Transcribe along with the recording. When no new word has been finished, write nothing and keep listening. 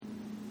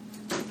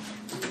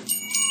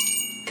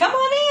Come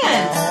on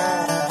in.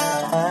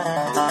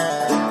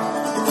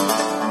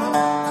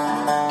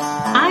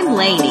 I'm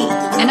Lainey.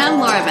 And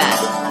I'm Laura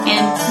Beth.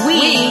 And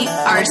we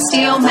are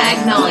Steel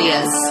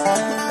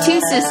Magnolias.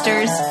 Two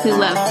sisters who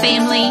love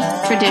family,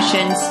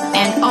 traditions,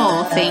 and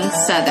all things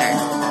Southern.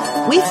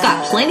 We've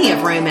got plenty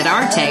of room at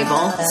our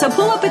table, so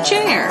pull up a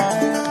chair.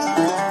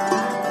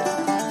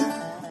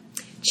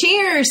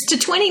 Cheers to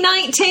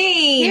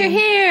 2019. Hear,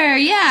 hear.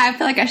 Yeah, I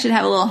feel like I should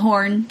have a little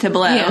horn to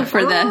blow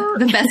for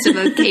the festive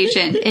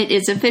occasion. It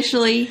is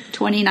officially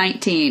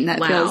 2019.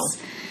 That feels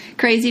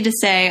crazy to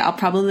say. I'll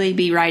probably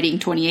be writing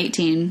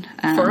 2018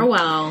 for a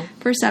while.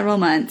 For several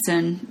months,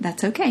 and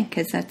that's okay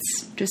because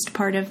that's just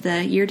part of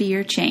the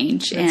year-to-year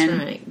change. That's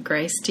right.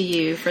 Grace to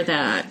you for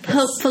that.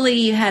 Hopefully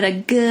you had a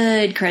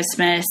good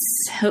Christmas.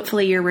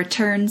 Hopefully your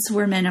returns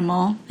were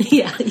minimal.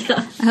 Yeah.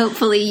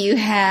 Hopefully you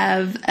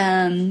have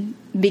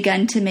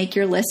begun to make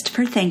your list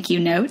for thank you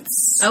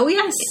notes. Oh,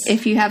 yes.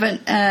 If you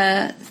haven't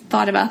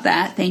thought about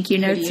that, thank you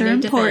notes are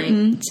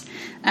important.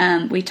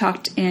 We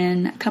talked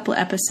in a couple of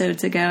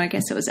episodes ago. I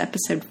guess it was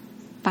episode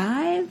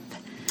 5.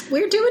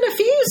 We're doing a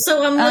few,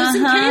 so I'm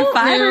losing count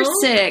 5 now. or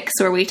 6,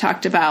 where we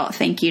talked about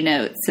thank you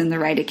notes and the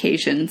right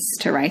occasions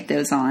to write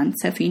those on.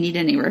 So if you need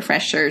any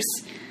refreshers,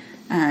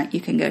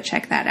 you can go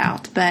check that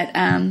out. But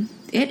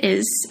it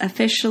is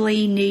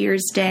officially New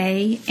Year's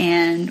Day,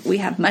 and we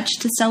have much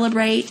to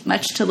celebrate,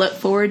 much to look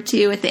forward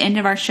to. At the end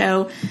of our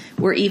show,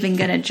 we're even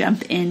going to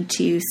jump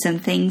into some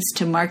things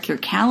to mark your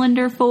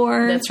calendar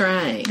for. That's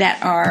right.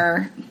 That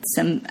are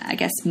some, I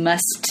guess,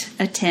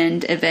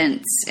 must-attend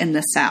events in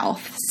the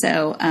South.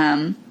 So,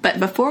 but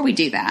before we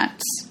do that,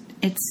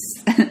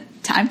 it's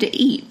time to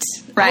eat,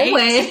 right?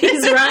 Always,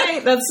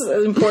 right? That's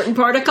an important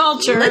part of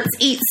culture. Let's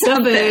eat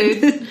some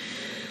food.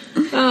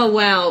 Oh,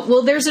 wow.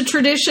 Well, there's a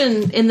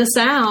tradition in the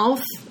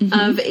South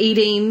of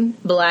eating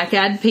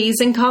black-eyed peas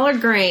and collard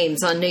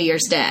greens on New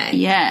Year's Day.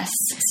 Yes.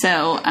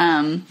 So,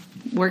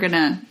 we're going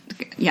to,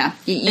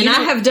 and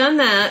I have done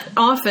that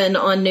often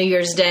on New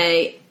Year's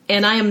Day,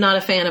 and I am not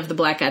a fan of the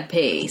black-eyed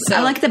pea. So.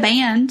 I like the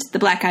band, the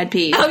Black Eyed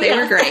Peas. Oh, they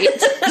were great.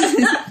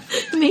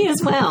 Me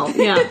as well,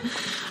 yeah.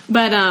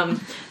 But,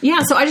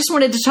 so I just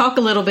wanted to talk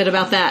a little bit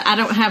about that. I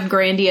don't have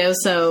grandiose,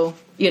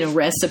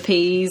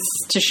 recipes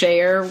to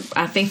share.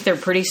 I think they're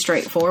pretty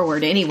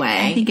straightforward anyway.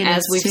 I think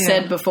as we've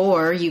said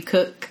before, you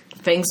cook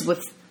things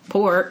with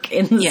pork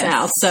in the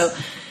South. So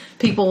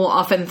people will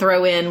often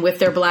throw in with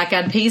their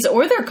black-eyed peas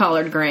or their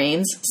collard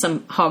greens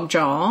some hog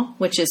jaw,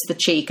 which is the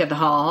cheek of the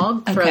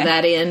hog. Okay. Throw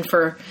that in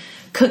for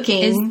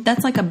cooking.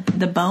 That's like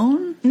the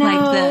bone?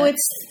 No,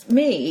 it's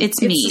meat. It's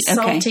meat. It's a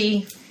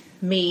salty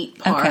meat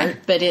part,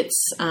 but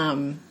it's...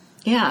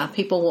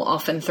 people will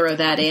often throw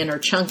that in or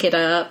chunk it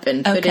up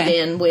and put it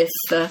in with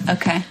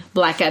the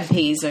black-eyed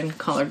peas and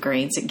collard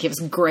greens. It gives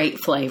great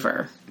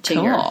flavor to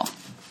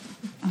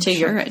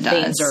your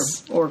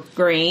beans or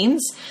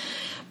greens.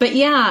 But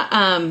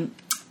in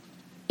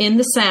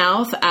the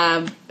South,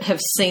 I have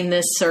seen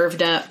this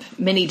served up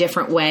many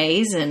different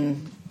ways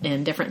and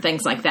different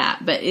things like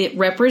that. But it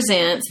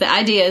represents, the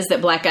idea is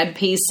that black-eyed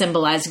peas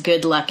symbolize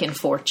good luck and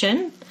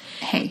fortune.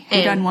 Hey,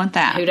 who doesn't want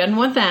that? Who doesn't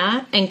want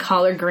that? And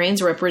collard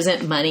greens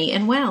represent money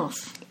and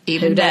wealth.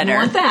 Even who better.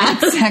 Doesn't want that?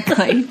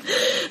 Exactly.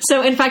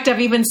 So, in fact,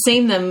 I've even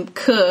seen them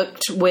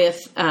cooked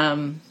with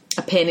a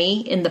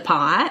penny in the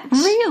pot.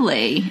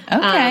 Really?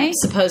 Okay.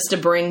 Supposed to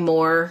bring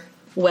more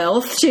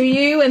wealth to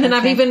you. And then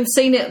I've even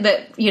seen it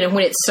that, when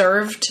it's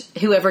served,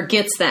 whoever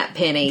gets that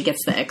penny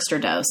gets the extra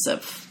dose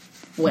of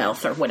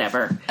wealth or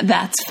whatever.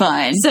 That's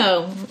fun.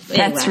 So, anyway.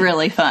 That's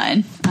really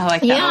fun. I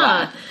like that a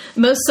lot.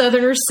 Most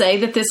Southerners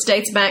say that this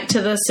dates back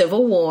to the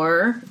Civil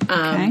War.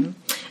 And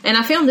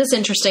I found this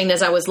interesting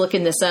as I was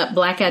looking this up.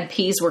 Black-eyed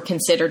peas were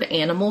considered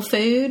animal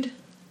food.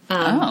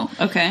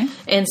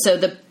 And so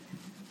the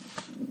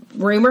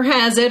rumor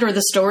has it, or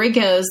the story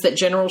goes, that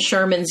General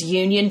Sherman's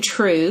Union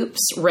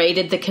troops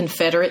raided the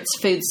Confederates'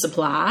 food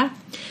supply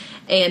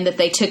and that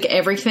they took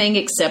everything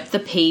except the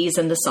peas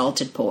and the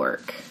salted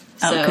pork.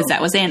 Because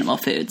that was animal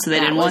food, so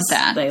they didn't want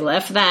that. They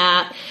left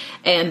that.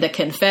 And the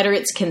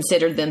Confederates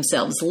considered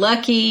themselves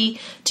lucky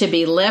to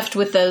be left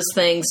with those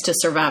things to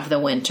survive the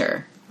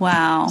winter.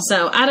 Wow.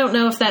 So I don't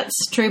know if that's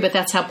true, but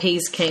that's how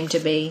peas came to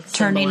be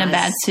turning a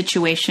bad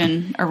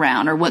situation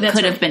around, or what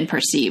could have been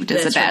perceived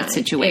as a bad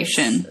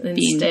situation.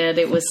 Instead,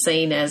 it was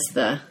seen as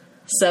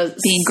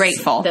being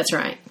grateful. That's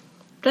right.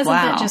 Doesn't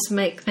that just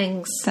make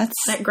things, that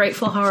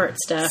grateful heart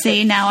stuff?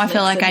 See, now I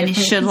feel like I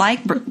should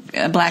like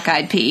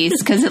black-eyed peas,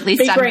 because at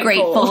least I'm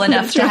grateful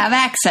enough to have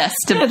access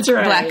to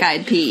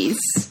black-eyed peas.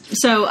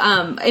 So,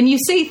 and you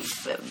see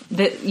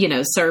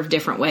that, served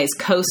different ways.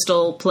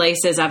 Coastal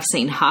places, I've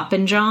seen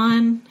Hoppin'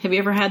 John. Have you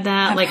ever had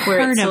that? I've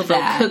heard of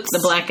that. They'll cook the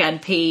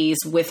black-eyed peas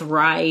with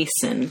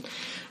rice and,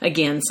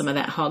 again, some of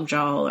that hog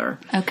jaw or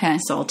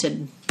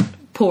salted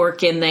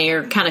pork in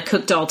there, kind of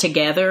cooked all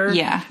together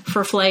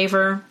for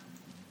flavor.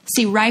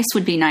 See, rice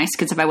would be nice,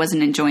 because if I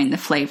wasn't enjoying the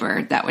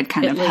flavor, that would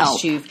kind of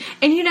help.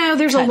 And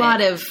there's a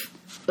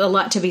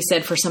lot to be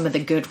said for some of the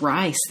good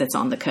rice that's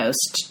on the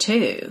coast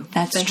too.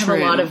 That's true.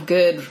 They have a lot of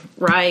good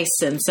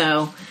rice, and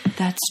so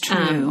that's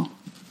true.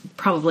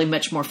 probably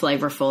much more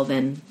flavorful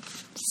than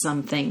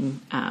something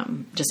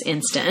just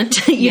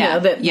instant, you know,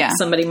 that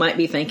somebody might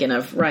be thinking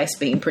of rice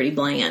being pretty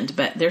bland,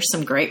 but there's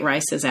some great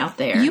rices out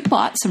there. You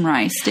bought some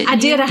rice, didn't you? I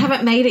did. I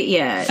haven't made it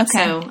yet. Okay.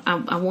 So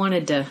I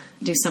wanted to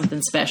do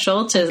something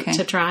special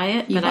to try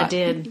it, but I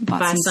did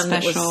buy some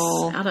that was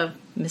out of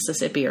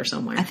Mississippi or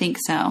somewhere. I think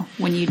so.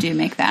 When you do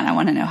make that, I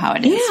want to know how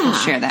it is. We'll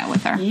share that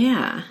with our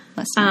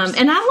listeners.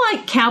 And I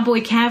like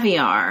cowboy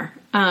caviar.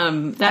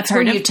 That's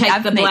where you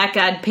take the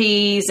black-eyed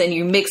peas and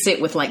you mix it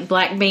with like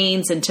black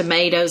beans and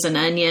tomatoes and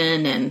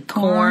onion and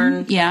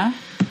corn. Yeah.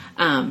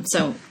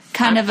 So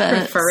kind of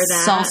a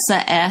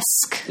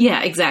salsa-esque.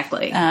 Yeah,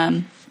 exactly.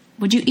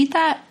 Would you eat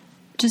that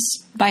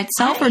just by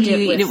itself, or do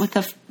you eat it with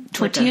a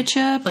tortilla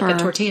chip? Like a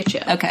tortilla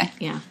chip. Okay.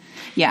 Yeah.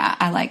 Yeah,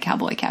 I like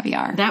cowboy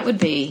caviar. That would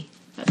be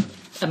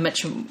a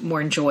much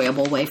more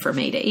enjoyable way for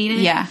me to eat it.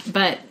 Yeah.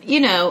 But, you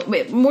know,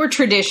 more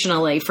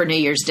traditionally for New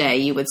Year's Day,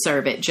 you would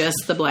serve it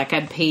just the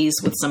black-eyed peas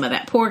with some of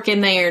that pork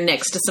in there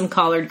next to some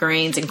collard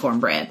greens and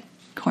cornbread.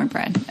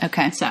 Cornbread.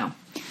 Okay. So,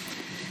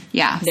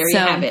 yeah. There you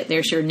have it.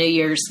 There's your New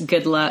Year's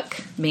good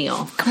luck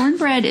meal.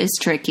 Cornbread is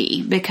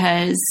tricky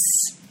because,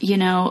 you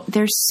know,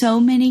 there's so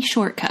many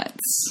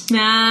shortcuts.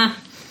 Nah.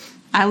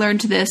 I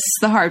learned this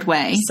the hard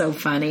way. So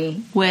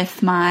funny.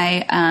 With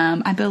my,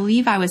 I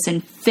believe I was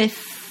in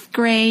 5th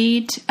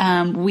grade.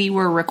 We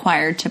were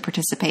required to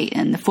participate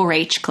in the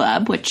 4-H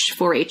club, which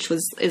 4-H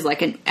is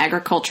like an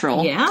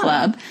agricultural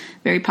club,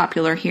 very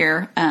popular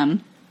here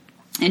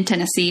in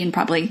Tennessee and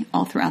probably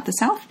all throughout the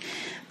South.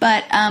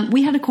 But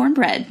we had a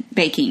cornbread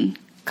baking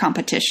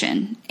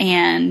competition,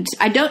 and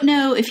I don't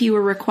know if you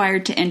were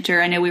required to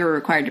enter. I know we were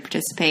required to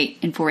participate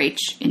in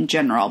 4-H in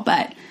general,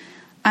 but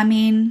I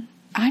mean,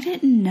 I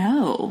didn't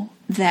know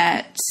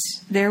that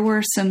there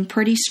were some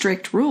pretty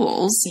strict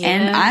rules,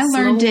 and I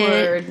learned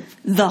it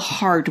the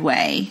hard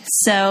way.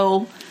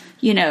 So,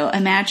 you know,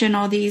 imagine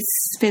all these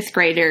 5th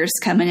graders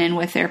coming in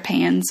with their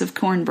pans of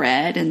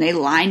cornbread, and they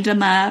lined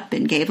them up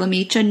and gave them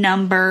each a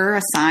number,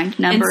 a signed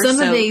number. And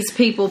some of these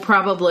people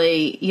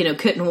probably, you know,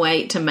 couldn't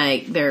wait to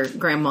make their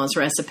grandma's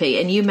recipe.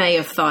 And you may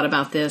have thought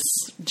about this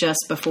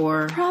just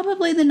before.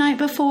 Probably the night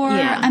before.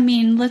 Yeah. I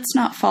mean, let's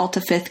not fault a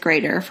 5th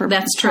grader for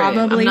That's true.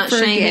 probably I'm not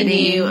forgetting.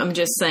 shaming you. I'm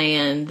just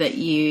saying that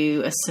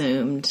you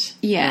assumed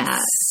Yes.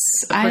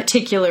 that a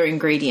particular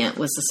ingredient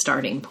was the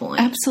starting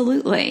point.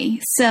 Absolutely.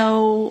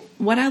 So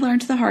what I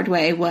learned the hard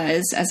way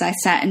was, as I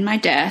sat in my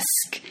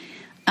desk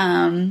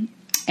and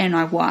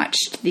I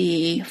watched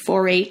the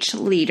 4-H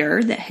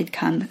leader that had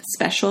come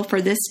special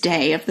for this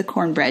day of the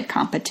cornbread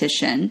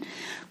competition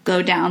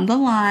go down the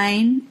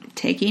line,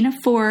 taking a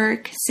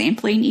fork,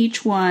 sampling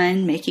each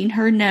one, making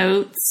her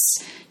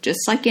notes,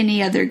 just like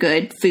any other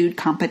good food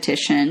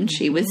competition.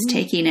 She was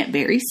taking it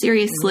very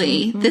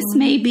seriously. Mm-hmm. This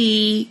may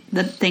be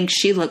the thing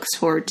she looks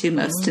forward to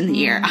most in the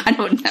year. I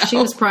don't know. She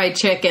was probably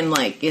checking,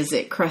 like, is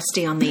it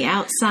crusty on the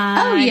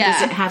outside? Oh, yeah.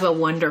 Does it have a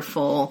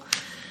wonderful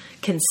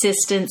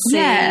consistency?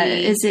 Yeah.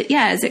 Is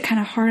it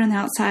kind of hard on the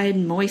outside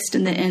and moist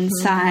in the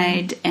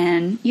inside?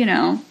 And, you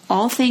know,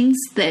 all things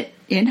that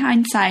in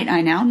hindsight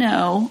I now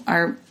know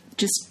are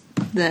just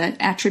the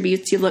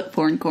attributes you look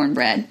for in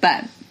cornbread.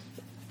 But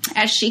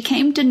as she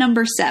came to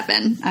number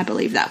 7, I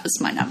believe that was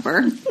my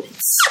number,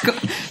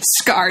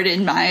 scarred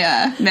in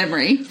my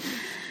memory,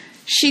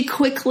 she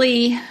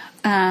quickly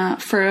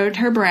furrowed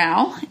her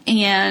brow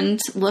and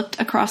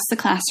looked across the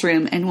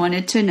classroom and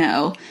wanted to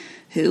know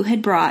who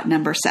had brought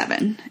number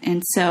 7.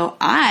 And so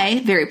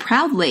I very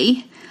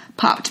proudly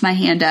popped my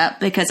hand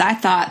up because I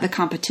thought the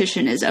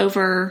competition is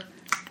over.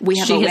 We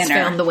have a winner. She has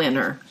found the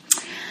winner.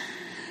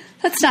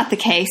 That's not the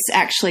case,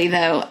 actually,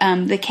 though.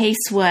 The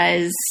case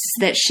was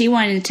that she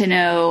wanted to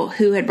know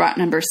who had brought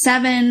number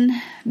 7.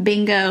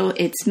 Bingo,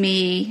 it's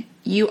me.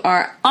 You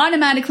are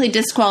automatically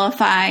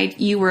disqualified.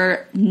 You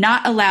were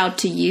not allowed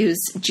to use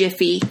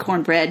Jiffy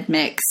cornbread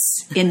mix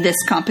in this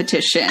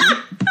competition.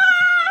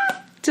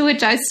 To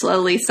which I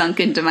slowly sunk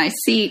into my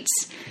seat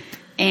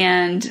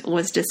and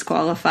was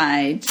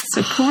disqualified.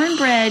 So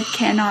cornbread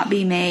cannot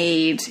be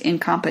made in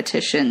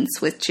competitions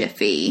with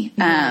Jiffy.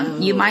 No.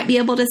 You might be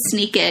able to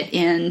sneak it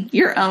in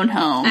your own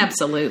home.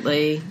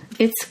 Absolutely.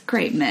 It's a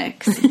great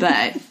mix,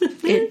 but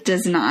it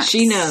does not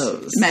she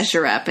knows.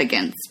 Measure up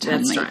against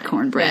homemade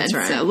cornbread. That's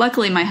right. So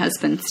luckily my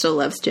husband still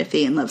loves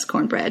Jiffy and loves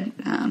cornbread,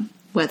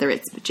 whether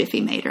it's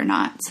Jiffy made or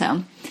not.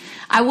 So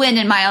I win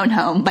in my own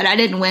home, but I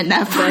didn't win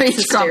that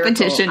 4-H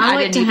competition. I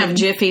like to have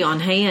Jiffy on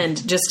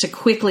hand just to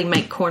quickly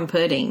make corn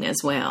pudding as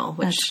well.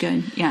 Which that's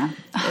good. Yeah.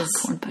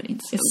 Corn pudding.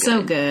 It's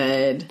so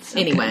good. So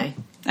anyway.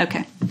 Good.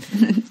 Okay.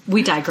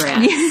 We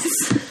digress.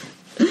 Yes.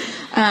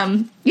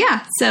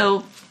 Yeah.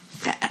 So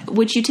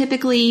would you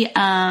typically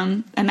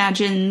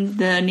imagine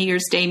the New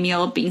Year's Day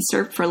meal being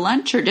served for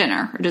lunch or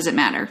dinner, or does it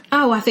matter?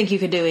 Oh, I think you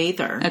could do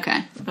either.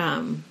 Okay.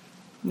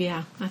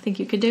 Yeah, I think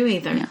you could do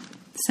either. Yeah.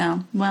 So,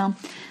 well,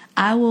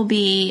 I will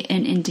be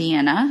in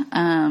Indiana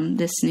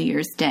this New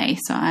Year's Day,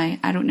 so I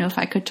don't know if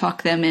I could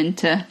talk them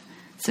into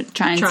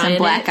trying some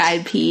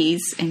black-eyed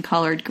peas and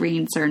collard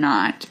greens or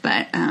not,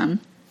 but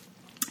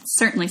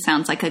certainly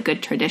sounds like a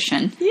good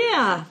tradition.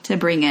 Yeah. To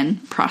bring in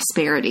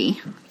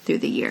prosperity through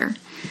the year.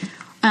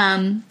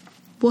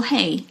 Well,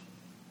 hey,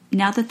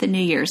 now that the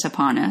new year's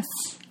upon us,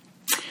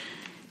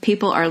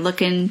 people are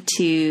looking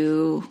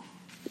to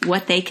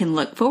what they can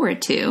look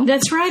forward to.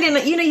 That's right.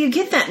 And, you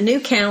get that new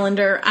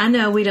calendar. I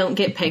know we don't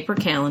get paper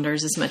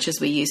calendars as much as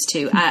we used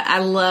to. I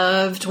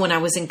loved when I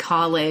was in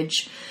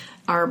college,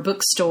 our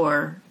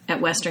bookstore at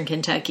Western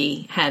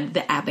Kentucky had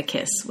the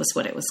Abacus, was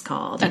what it was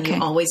called. And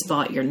you always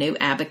bought your new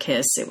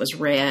Abacus. It was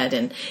red,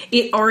 and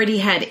it already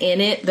had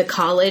in it the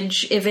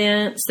college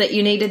events that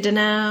you needed to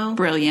know.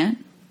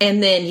 Brilliant.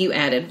 And then you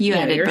added your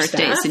birthdays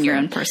stuff. and your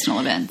own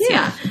personal events.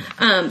 Yeah.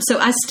 So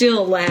I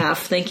still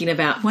laugh thinking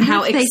about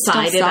how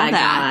excited I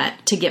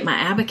got to get my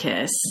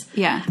Abacus.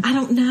 Yeah. I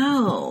don't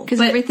know.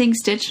 Because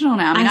everything's digital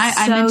now. I mean,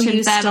 I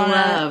mentioned that on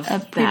a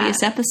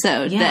previous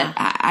episode that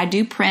I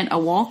do print a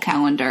wall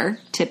calendar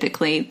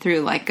typically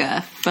through like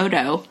a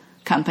photo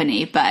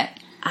company, but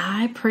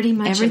I pretty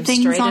much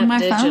everything's am straight on up my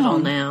digital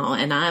phone now,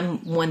 and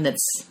I'm one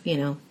that's,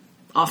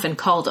 often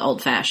called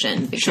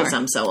old-fashioned because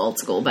I'm so old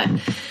school, but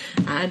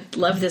I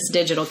love this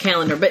digital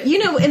calendar. But,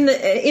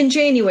 in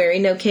January,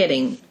 no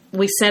kidding,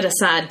 we set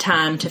aside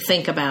time to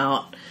think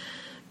about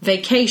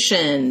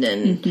vacation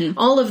and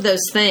all of those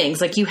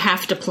things. Like, you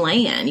have to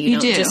plan. You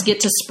don't just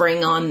get to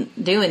spring on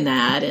doing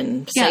that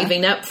and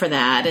saving up for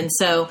that. And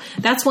so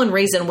that's one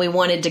reason we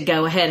wanted to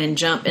go ahead and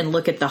jump and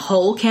look at the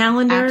whole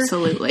calendar.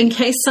 Absolutely. In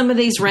case some of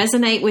these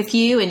resonate with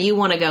you and you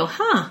want to go,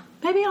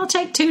 maybe I'll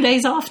take 2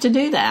 days off to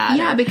do that.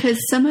 Yeah, because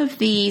some of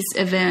these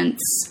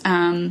events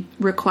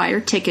require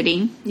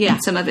ticketing. Yeah.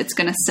 And some of it's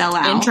going to sell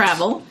out. And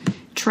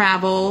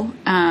travel,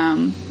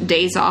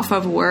 days off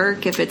of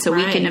work. If it's a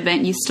weekend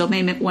event, you still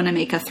may want to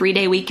make a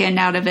 3-day weekend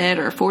out of it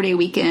or a 4-day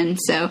weekend.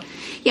 So,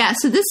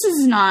 so this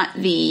is not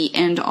the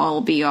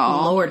end-all,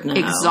 be-all, Lord, no.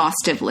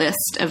 exhaustive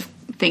list of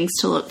things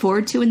to look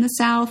forward to in the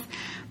South.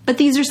 But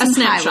these are some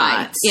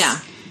highlights. Yeah.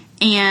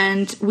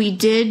 And we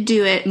did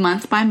do it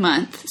month by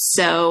month.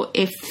 So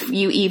if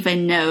you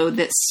even know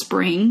that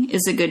spring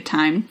is a good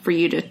time for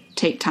you to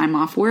take time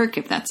off work,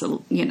 if that's a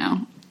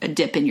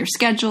dip in your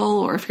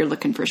schedule, or if you're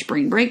looking for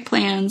spring break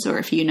plans, or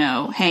if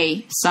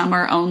hey,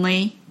 summer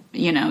only,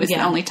 is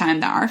the only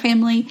time that our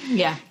family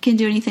can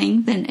do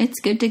anything, then it's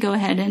good to go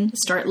ahead and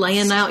start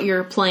laying out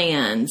your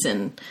plans.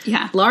 And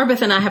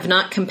Larbeth and I have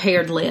not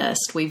compared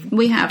lists.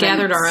 We have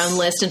gathered our own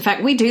list. In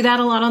fact, we do that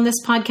a lot on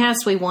this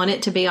podcast. We want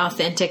it to be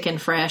authentic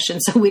and fresh, and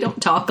so we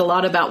don't talk a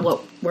lot about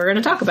what we're going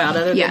to talk about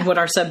other than what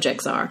our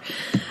subjects are.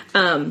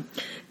 And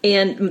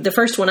the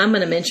first one I'm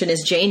going to mention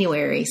is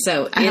January.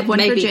 So it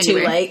may be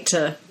too late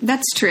to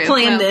That's true.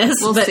 plan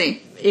this. We'll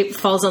see. It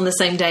falls on the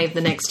same day of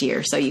the next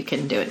year, so you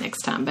can do it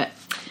next time. But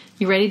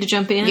you ready to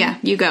jump in? Yeah,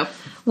 you go.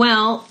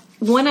 Well,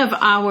 one of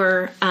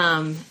our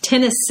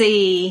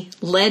Tennessee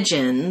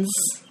legends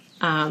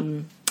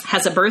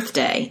has a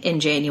birthday in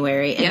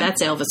January, and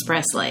that's Elvis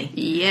Presley.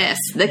 Yes,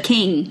 the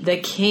king. The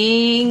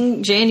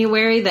king,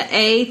 January the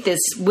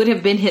 8th, would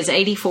have been his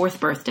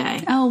 84th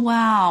birthday. Oh,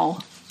 wow.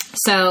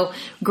 So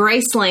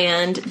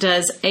Graceland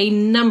does a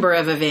number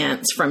of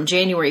events from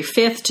January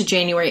 5th to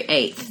January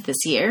 8th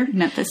this year.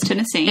 Memphis,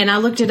 Tennessee. And I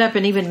looked it up,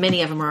 and even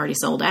many of them are already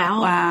sold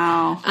out.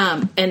 Wow.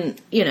 And,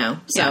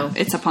 so...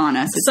 it's upon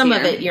us. It's some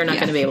of it you're not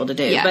going to be able to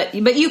do. Yeah.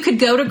 But you could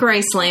go to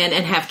Graceland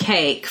and have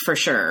cake, for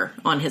sure,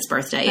 on his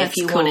birthday if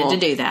you wanted to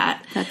do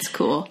that. That's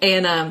cool.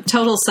 And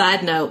total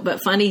side note,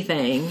 but funny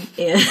thing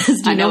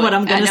is... Do you know what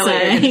I'm going to say? I know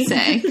what you're going to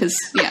say,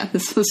 because,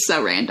 this was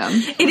so random.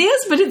 It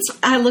is, but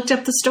I looked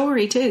up the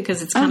story, too,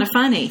 because it's kind of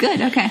funny.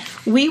 Good, okay.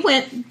 We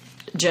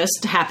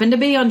happened to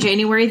be on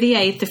January the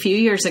 8th a few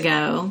years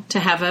ago to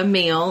have a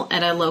meal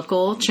at a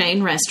local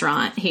chain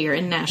restaurant here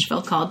in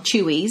Nashville called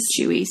Chuy's.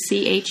 Chuy's,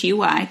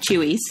 C-H-U-Y,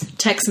 Chuy's.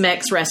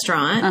 Tex-Mex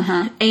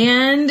restaurant.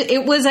 And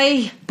it was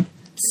a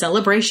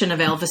celebration of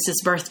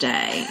Elvis's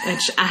birthday,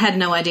 which I had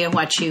no idea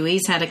why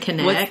Chuy's had a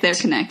connect. What's their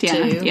connect, to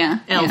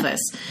Elvis,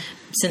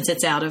 since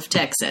it's out of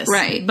Texas.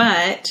 Right.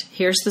 But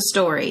here's the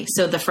story.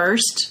 So the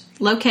first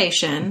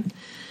location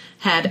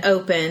had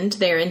opened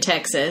there in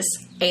Texas,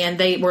 and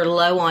they were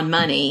low on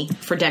money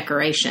for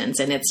decorations,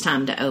 and it's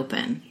time to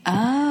open.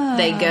 Oh.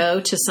 They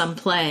go to some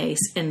place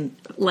and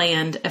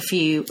land a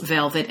few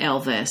Velvet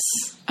Elvis.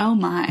 Oh,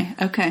 my.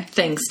 Okay.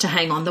 Things to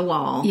hang on the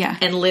wall. Yeah.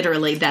 And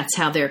literally, that's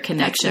how their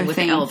connection with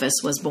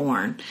Elvis was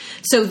born.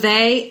 So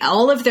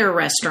all of their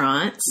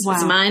restaurants,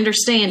 it's my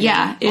understanding,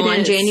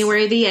 on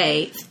January the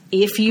 8th,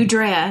 if you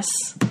dress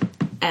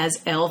as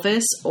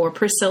Elvis or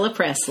Priscilla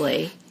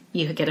Presley,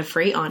 you get a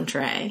free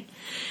entree.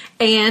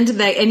 And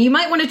you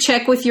might want to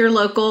check with your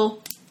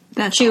local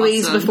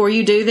Chuy's before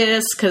you do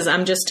this, because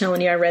I'm just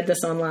telling you, I read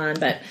this online.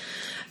 But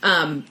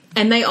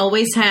and they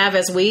always have,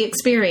 as we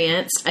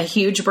experienced, a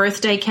huge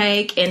birthday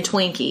cake and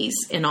Twinkies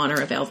in honor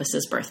of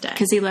Elvis's birthday.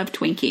 Because he loved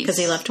Twinkies.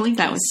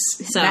 That was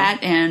that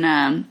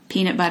and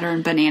peanut butter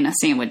and banana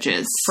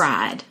sandwiches,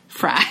 fried.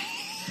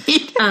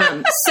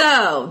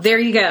 So there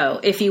you go.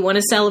 If you want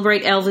to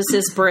celebrate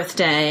Elvis's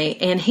birthday,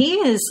 and he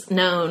is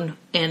known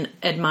and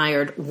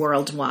admired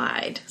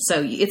worldwide,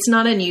 so it's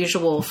not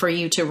unusual for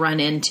you to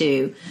run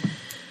into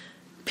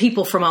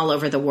people from all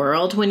over the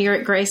world when you're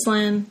at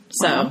Graceland.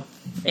 So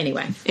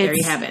anyway, there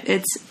you have it.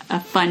 It's a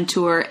fun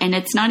tour, and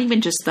it's not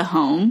even just the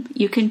home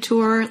you can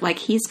tour. Like,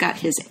 he's got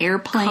his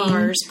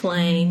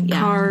airplane,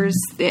 cars.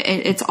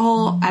 It's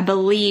all, I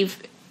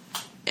believe,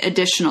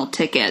 additional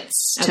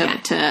tickets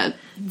to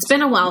it's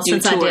been a while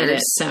since I did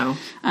it. So,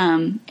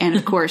 and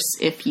of course,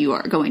 if you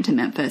are going to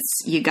Memphis,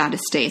 you got to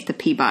stay at the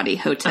Peabody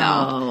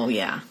Hotel. Oh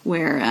yeah,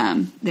 where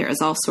there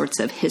is all sorts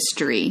of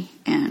history,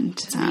 and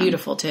it's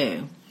beautiful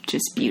too.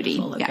 Just beauty.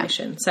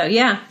 Location. So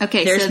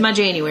okay. There's my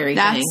January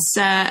thing.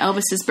 That's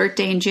Elvis's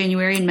birthday in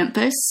January in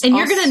Memphis. And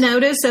you're going to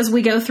notice as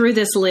we go through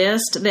this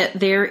list that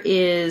there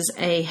is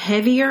a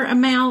heavier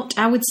amount,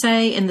 I would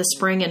say, in the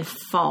spring and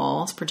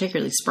fall,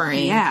 particularly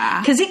spring.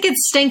 Yeah, because it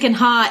gets stinking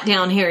hot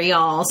down here,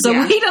 y'all. So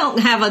we don't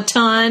have a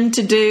ton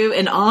to do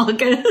in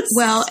August.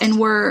 Well, and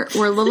we're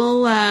a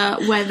little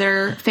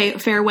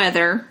fair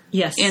weather.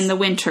 Yes, in the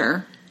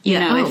winter. You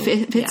know, if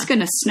it's going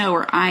to snow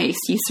or ice,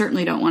 you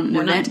certainly don't want an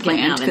event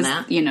planned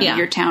because,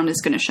 your town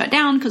is going to shut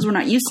down because we're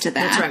not used to that.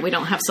 That's right. We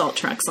don't have salt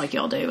trucks like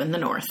y'all do in the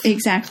north.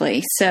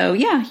 Exactly. So,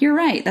 you're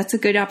right. That's a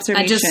good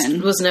observation. I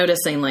just was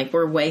noticing,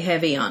 we're way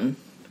heavy on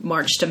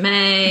March to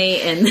May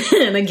and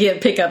then again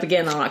pick up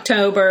again on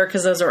October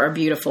because those are our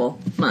beautiful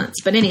months.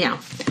 But anyhow.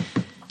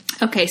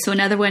 Okay, so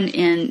another one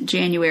in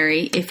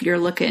January, if you're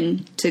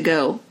looking to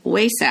go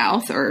way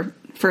south or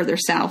further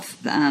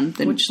south than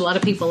which a lot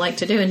of people like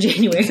to do in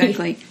January.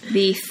 Exactly.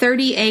 The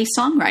 30A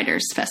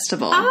Songwriters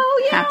Festival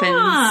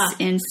happens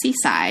in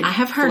Seaside, I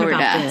have heard Florida.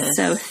 about this.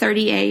 So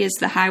 30A is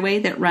the highway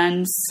that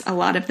runs a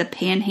lot of the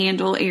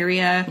Panhandle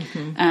area,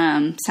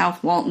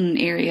 South Walton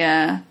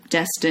area,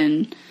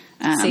 Destin,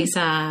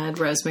 Seaside,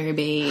 Rosemary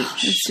Beach.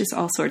 It's just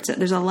all sorts of.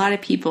 There's a lot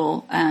of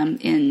people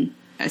in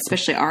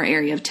especially our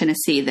area of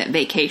Tennessee that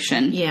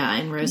vacation. Yeah,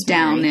 in Rosemary.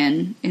 Down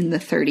in the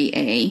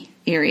 30A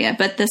area.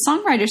 But the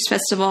Songwriters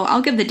Festival,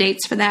 I'll give the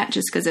dates for that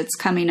just because it's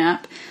coming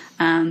up.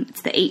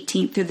 It's the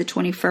 18th through the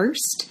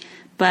 21st.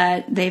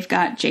 But they've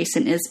got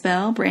Jason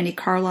Isbell, Brandi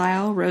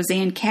Carlile,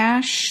 Roseanne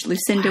Cash,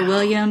 Lucinda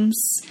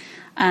Williams.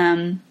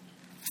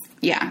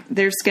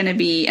 There's going to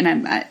be,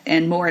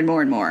 and more and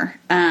more and more.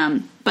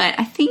 But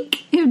I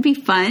think it would be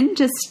fun,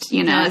 just,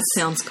 That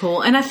sounds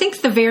cool. And I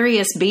think the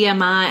various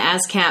BMI,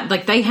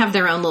 ASCAP, they have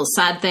their own little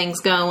side things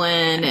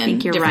going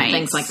and different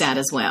things like that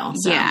as well.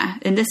 So. Yeah,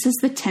 and this is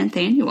the 10th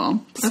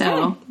annual.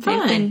 So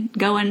they've been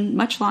going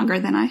much longer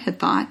than I had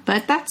thought.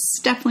 But that's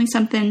definitely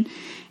something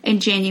in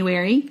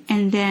January.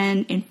 And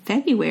then in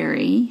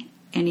February,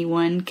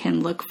 anyone can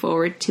look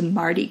forward to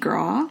Mardi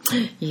Gras.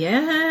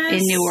 Yes. In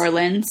New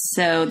Orleans.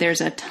 So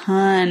there's a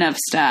ton of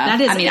stuff.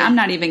 I'm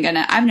not even going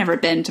to... I've never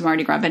been to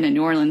Mardi Gras. I've been to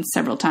New Orleans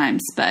several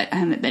times, but I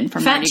haven't been for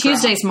Mardi Gras.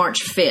 Fat Tuesday's March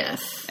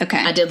 5th. Okay.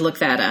 I did look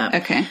that up.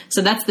 Okay.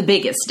 So that's the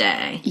biggest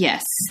day.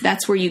 Yes.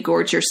 That's where you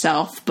gorge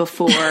yourself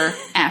before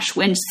Ash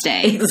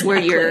Wednesday, where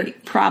you're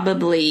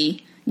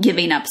probably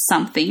giving up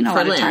something. A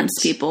lot of times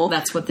people...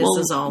 That's what this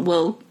is all.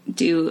 Will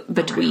do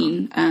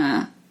between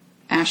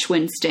Ash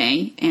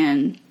Wednesday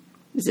and...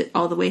 Is it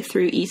all the way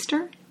through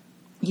Easter?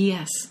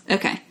 Yes.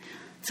 Okay.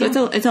 So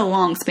it's a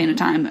long span of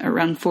time,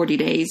 around 40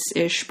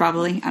 days-ish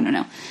probably. I don't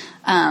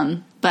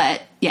know.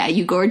 But yeah,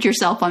 you gorge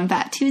yourself on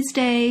Fat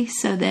Tuesday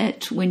so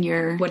that when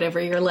you're... Whatever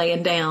you're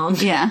laying down.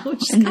 Yeah.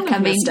 Which is kind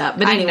of messed up.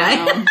 But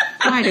anyway.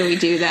 Why do we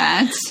do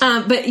that?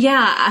 But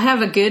yeah, I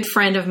have a good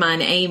friend of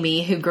mine,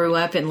 Amy, who grew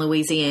up in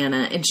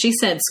Louisiana. And she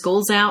said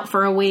school's out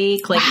for a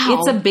week.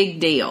 It's a big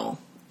deal.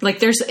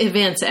 There's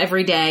events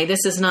every day.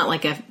 This is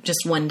not a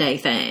just one day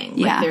thing.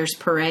 There's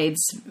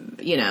parades,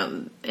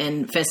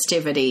 and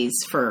festivities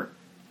for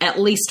at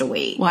least a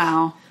week.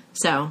 Wow.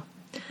 So,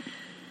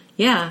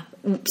 yeah.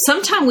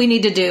 Sometime we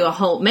need to do a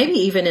whole, maybe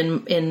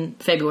even in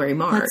February,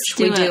 March.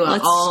 Let's do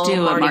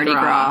a Mardi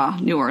Gras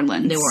New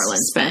Orleans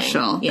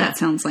special. Yeah. That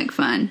sounds like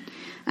fun.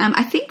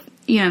 I think,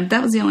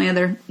 that was the only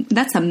other,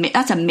 that's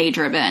a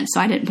major event,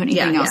 so I didn't put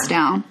anything else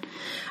down.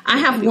 I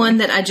have one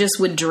that I just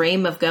would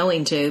dream of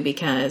going to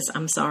because,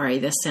 I'm sorry,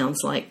 this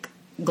sounds like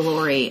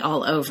glory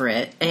all over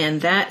it.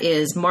 And that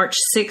is March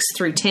 6th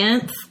through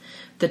 10th,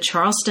 the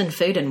Charleston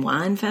Food and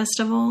Wine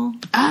Festival.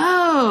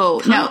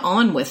 Oh. Come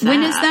on with that.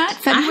 When is that?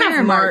 February I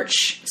have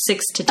March 6th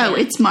to 10th. Oh,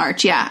 it's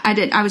March, yeah.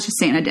 I was just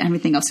saying I didn't have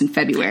anything else in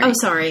February. Oh,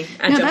 sorry.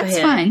 That's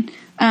fine.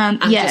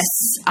 Yes,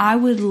 I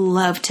would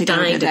love to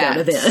go to that.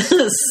 Go to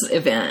this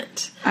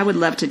event. I would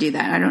love to do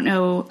that. I don't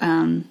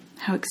know...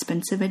 how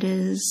expensive it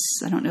is.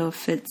 I don't know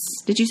if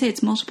it's... Did you say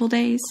it's multiple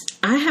days?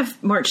 I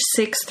have March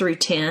 6th through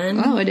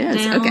 10. Oh, it is.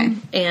 Down, okay.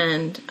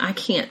 And I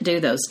can't do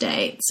those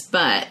dates.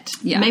 But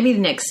maybe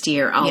next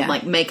year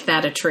I'll make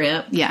that a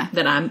trip. Yeah.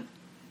 That I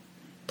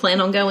plan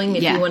on going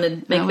if you want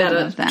to make that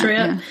a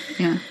trip.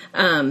 Yeah.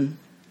 And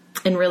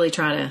really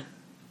try to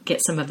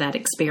get some of that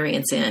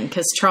experience in.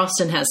 Because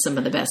Charleston has some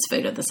of the best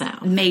food of the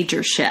South.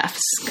 Major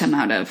chefs come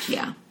out of...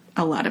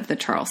 a lot of the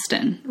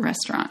Charleston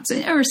restaurants,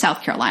 or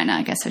South Carolina,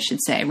 I guess I should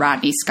say.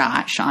 Rodney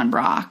Scott, Sean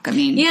Brock. And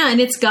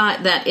it's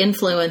got that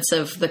influence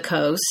of the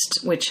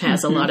coast, which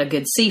has a lot of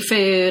good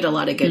seafood, a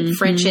lot of good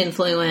French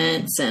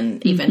influence,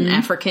 and even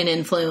African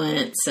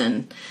influence,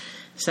 and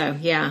So,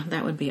 yeah,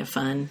 that would be a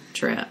fun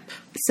trip.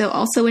 So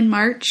also in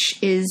March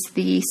is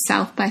the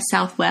South by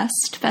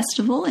Southwest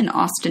Festival in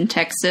Austin,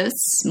 Texas.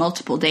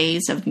 Multiple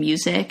days of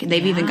music.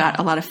 They've even got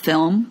a lot of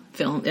film.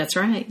 Film, that's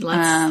right.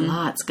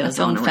 Lots goes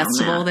on around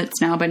festival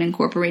that's now been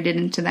incorporated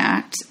into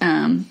that.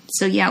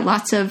 So, yeah,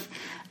 lots of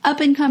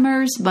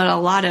up-and-comers, but a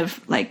lot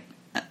of, like,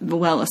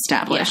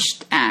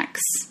 well-established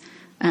acts.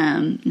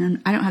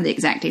 And I don't have the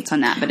exact dates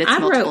on that, but it's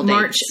multiple dates.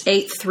 March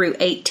 8th through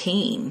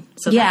 18.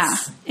 So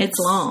it's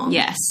long.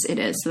 Yes, it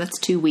is. So that's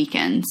 2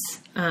 weekends.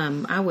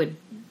 I would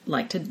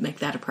like to make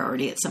that a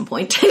priority at some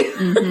point too.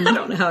 Mm-hmm. I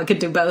don't know how I could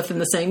do both in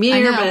the same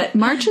year, but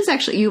March is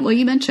actually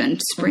you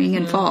mentioned spring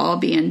and fall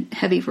being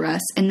heavy for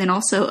us, and then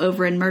also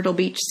over in Myrtle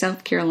Beach,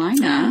 South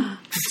Carolina.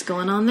 What's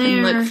going on there?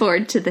 And look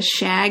forward to the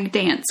Shag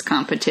dance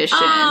competition.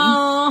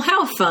 Oh,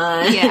 how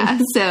fun. Yeah,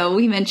 so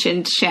we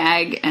mentioned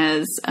Shag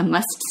as a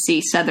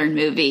must-see Southern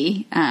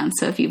movie.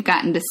 So if you've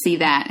gotten to see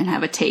that and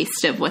have a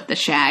taste of what the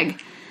Shag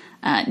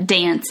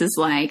dance is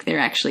like, they're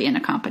actually in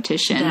a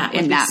competition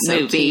in that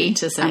movie.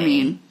 I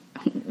mean,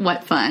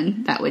 what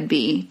fun that would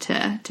be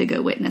to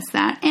go witness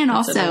that. And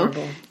that's also,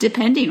 adorable.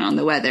 Depending on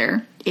the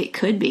weather, it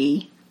could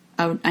be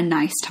a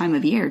nice time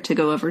of year to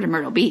go over to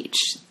Myrtle Beach.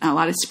 A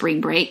lot of spring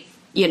break,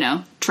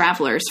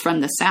 travelers from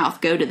the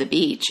South go to the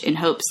beach in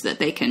hopes that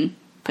they can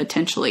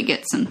potentially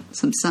get some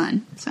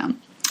sun. So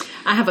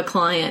I have a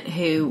client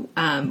who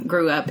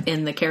grew up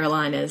in the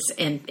Carolinas,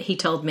 and he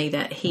told me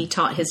that he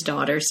taught his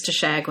daughters to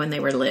shag when they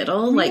were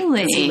little.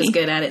 Really? Like, he was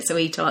good at it, so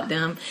he taught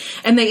them.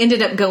 And they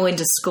ended up going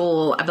to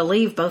school. I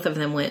believe both of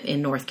them went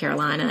in North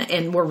Carolina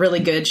and were really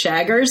good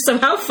shaggers. So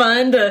how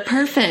fun to...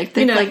 Perfect.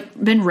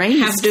 They've been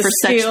raised for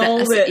such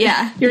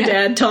that your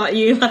dad taught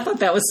you. I thought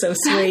that was so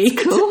sweet.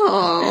 That's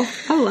cool.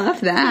 I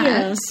love that.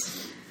 Yes.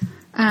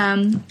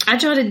 I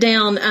jotted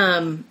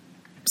down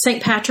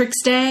St.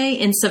 Patrick's Day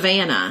in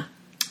Savannah.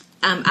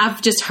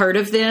 I've just heard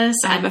of this.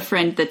 I have a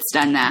friend that's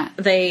done that.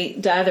 They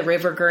dye the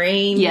River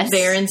Green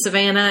there in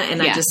Savannah,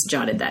 and I just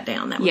jotted that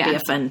down. That would be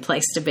a fun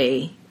place to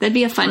be. That'd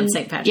be a fun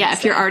St. Patrick's Day.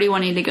 If you're already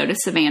wanting to go to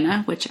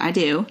Savannah, which I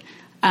do,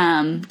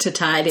 to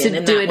tie it in,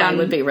 and do it on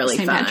would be really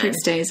fun. St.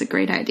 Patrick's Day is a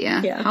great idea.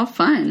 Yeah. How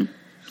fun!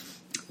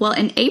 Well,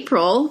 in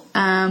April,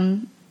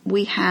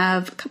 we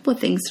have a couple of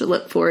things to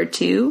look forward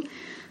to.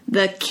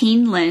 The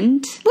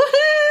Keeneland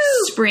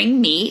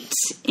Spring Meet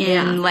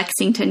in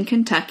Lexington,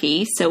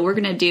 Kentucky. So we're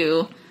going to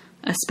do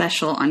a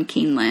special on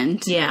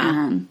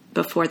Keeneland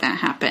before that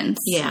happens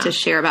to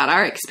share about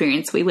our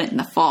experience. We went in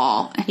the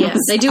fall. Yes,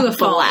 they do a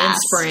fall and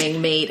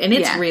spring meet, and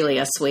it's really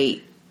a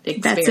sweet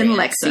experience. That's in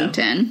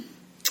Lexington.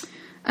 So.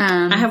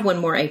 I have one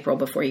more April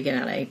before you get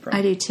out of April.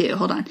 I do too.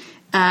 Hold on.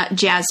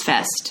 Jazz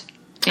Fest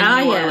in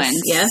New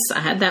Orleans. Yes, I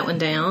had that one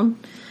down.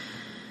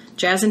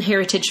 Jazz and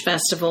Heritage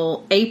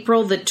Festival,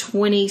 April the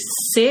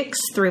 26th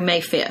through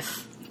May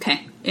 5th.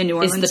 Okay, in New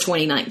Orleans. Is the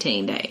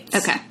 2019 dates.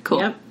 Okay, cool.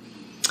 Yep.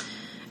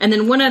 And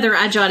then one other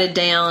I jotted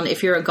down,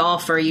 if you're a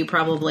golfer, you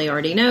probably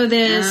already know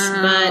this,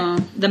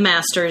 but the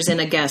Masters in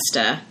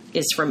Augusta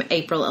is from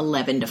April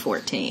 11 to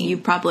 14. You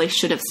probably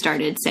should have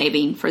started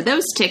saving for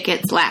those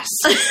tickets last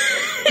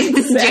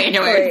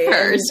January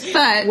 1st.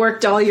 But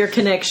worked all your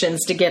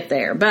connections to get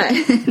there. But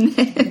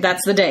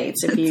that's the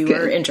dates if you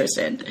were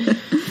interested.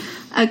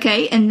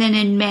 Okay, and then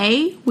in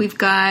May, we've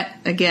got,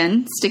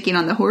 again, sticking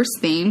on the horse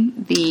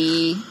theme,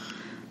 the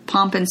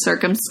pomp and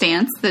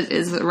circumstance that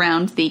is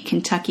around the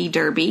Kentucky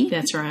Derby.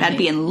 That's right. That'd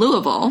be in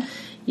Louisville.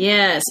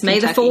 Yes,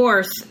 Kentucky. May the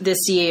 4th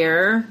this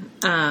year.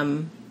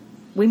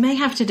 We may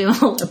have to do a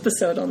whole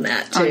episode on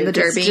that, too. On the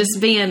Derby.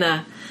 Just being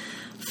a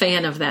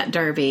fan of that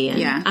Derby.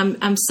 And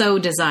I'm so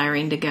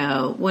desiring to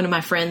go. One of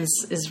my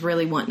friends is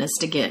really wanting us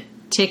to get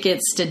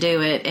tickets to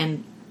do it,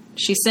 and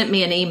she sent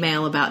me an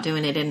email about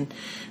doing it, and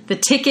the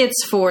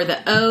tickets for the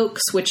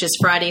Oaks, which is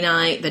Friday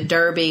night, the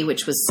Derby,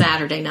 which was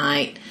Saturday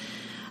night,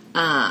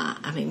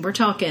 we're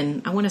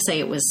talking, I want to say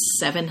it was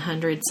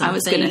 700 something. I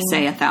was going to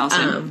say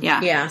 1,000.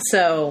 Yeah.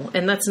 So,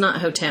 and that's not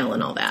hotel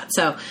and all that.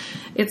 So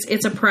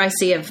it's a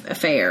pricey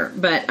affair,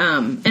 but,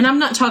 and I'm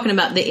not talking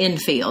about the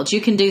infield. You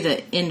can do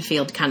the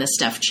infield kind of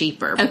stuff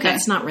cheaper, but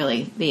that's not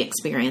really the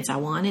experience I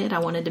wanted. I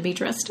wanted to be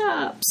dressed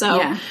up.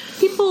 So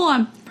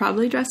people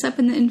probably dress up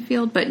in the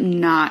infield, but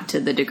not to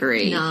the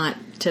degree. Not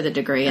to the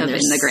degree. And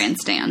there's in the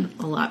grandstand.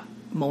 A lot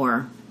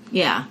more.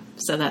 Yeah.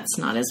 So that's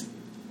not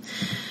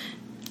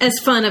as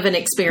fun of an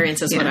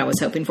experience as what I was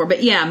hoping for.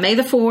 But May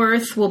the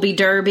 4th will be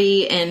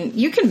Derby, and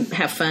you can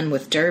have fun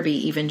with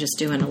Derby, even just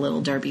doing a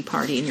little Derby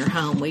party in your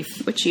home.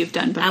 Which you've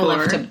done before. I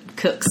love to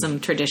cook some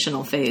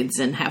traditional foods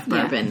and have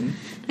bourbon.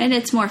 And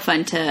it's more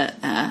fun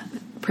to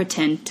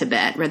pretend to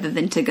bet rather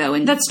than to go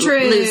and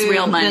lose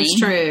real money. That's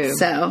true.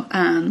 So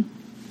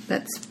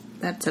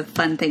that's a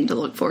fun thing to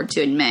look forward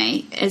to in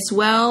May. As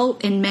well,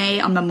 in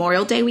May on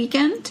Memorial Day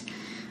weekend,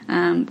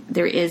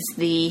 there is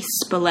the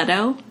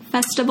Spoleto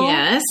Festival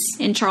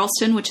in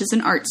Charleston, which is an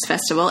arts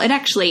festival. It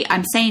actually,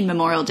 I'm saying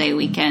Memorial Day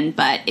weekend,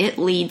 but it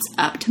leads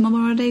up to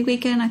Memorial Day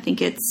weekend. I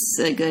think it's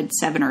a good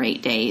 7 or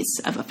 8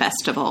 days of a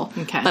festival.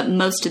 Okay. But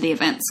most of the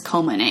events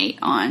culminate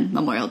on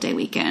Memorial Day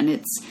weekend.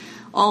 It's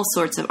all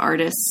sorts of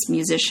artists,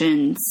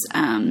 musicians,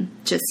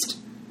 just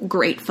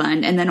great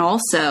fun. And then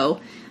also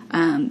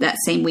that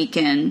same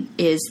weekend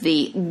is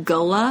the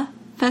Gullah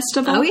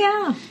Festival. Oh,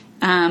 yeah.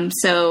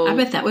 So I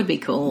bet that would be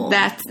cool.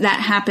 That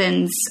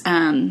happens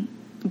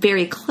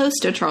very close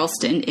to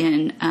Charleston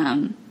in,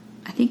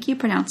 I think you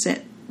pronounce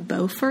it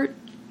Beaufort.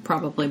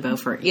 Probably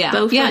Beaufort. Yeah.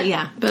 Beaufort,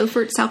 yeah.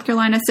 Beaufort, South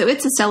Carolina. So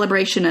it's a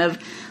celebration of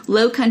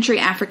low country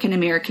African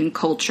American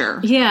culture.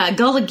 Yeah.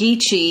 Gullah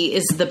Geechee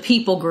is the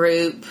people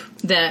group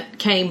that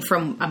came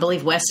from, I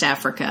believe, West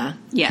Africa.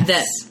 Yes.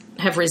 That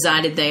have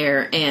resided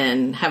there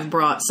and have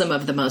brought some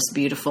of the most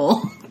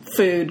beautiful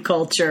food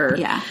culture.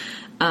 Yeah.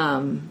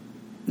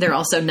 They're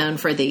also known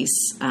for these,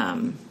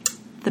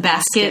 the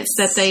baskets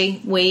that they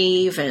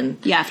weave. And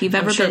yeah, if you've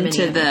ever been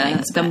to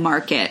the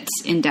market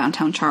in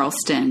downtown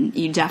Charleston,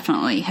 you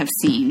definitely have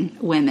seen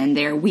women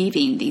there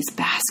weaving these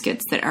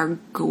baskets that are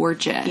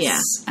gorgeous. Yeah.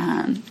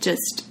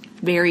 Just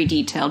very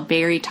detailed,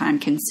 very time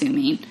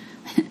consuming,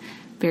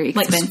 very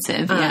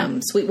expensive.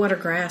 Like, Sweetwater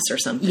grass or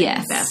something.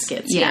 Yes.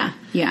 Baskets.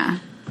 Yeah.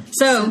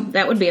 So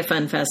that would be a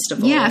fun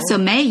festival. Yeah, so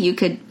May you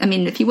could,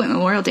 if you went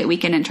Memorial Day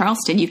weekend in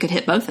Charleston, you could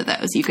hit both of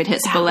those. You could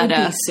hit Spoleto.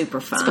 That would be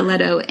super fun.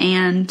 Spoleto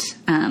and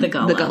the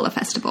Gullah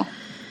Festival.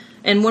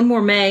 And one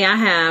more May I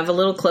have a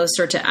little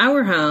closer to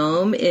our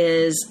home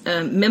is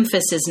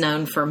Memphis is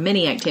known for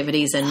many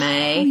activities in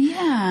May. Oh,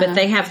 yeah. But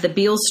they have the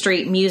Beale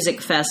Street Music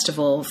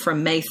Festival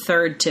from May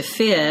 3rd to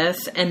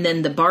 5th, and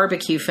then the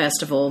Barbecue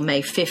Festival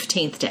May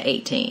 15th to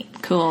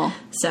 18th. Cool.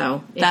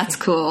 So that's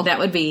cool. That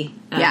would be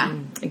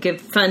a good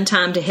fun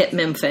time to hit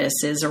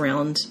Memphis is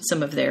around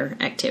some of their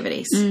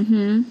activities.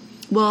 Mm-hmm.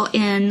 Well,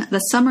 in the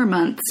summer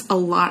months, a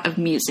lot of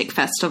music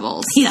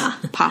festivals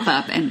pop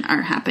up and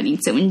are happening.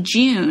 So in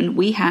June,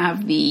 we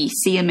have the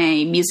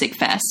CMA Music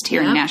Fest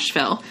here in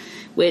Nashville,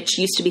 which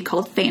used to be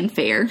called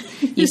Fanfare.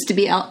 Used to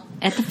be out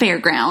at the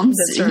fairgrounds.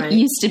 That's right. It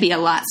used to be a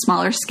lot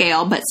smaller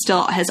scale, but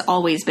still has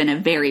always been a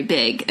very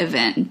big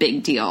event,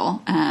 big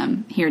deal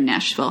here in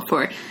Nashville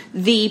for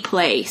the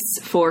place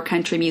for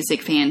country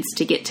music fans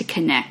to get to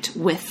connect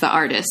with the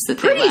artists that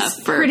they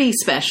love. Pretty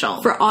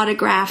special. For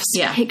autographs,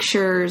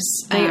 pictures.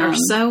 They are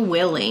so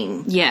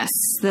willing. Yes.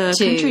 The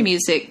country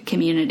music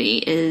community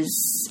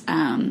is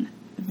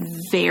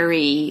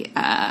very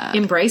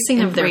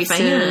embracing of their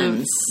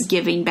fans,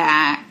 giving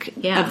back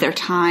of their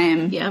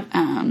time. Yep.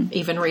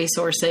 Even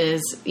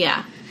resources.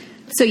 Yeah.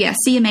 So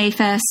CMA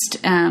Fest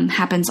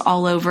happens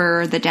all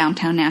over the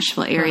downtown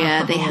Nashville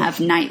area. They have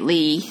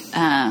nightly.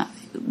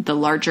 The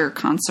larger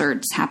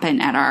concerts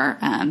happen at our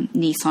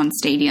Nissan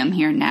Stadium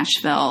here in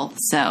Nashville.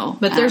 So,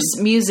 but there's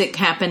music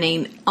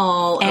happening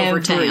all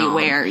over town,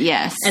 everywhere.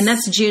 Yes, and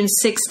that's June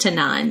 6 to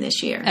 9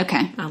 this year.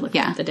 Okay, I'll look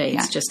at the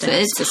dates just to so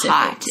have it's specifics.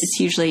 hot. It's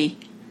usually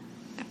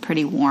a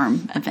pretty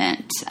warm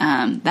event.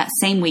 That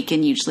same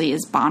weekend usually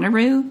is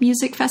Bonnaroo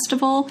Music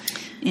Festival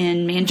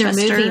in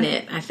Manchester. They're moving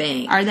it, I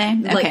think. Are they?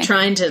 Okay. Like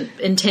trying to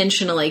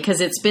intentionally, because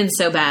it's been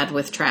so bad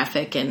with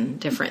traffic and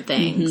different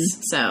things.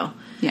 Mm-hmm. So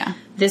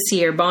this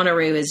year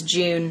Bonnaroo is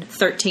June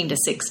 13 to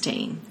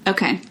 16.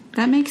 Okay,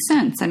 that makes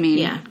sense.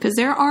 Because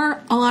there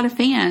are a lot of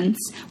fans,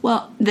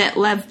 that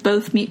love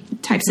both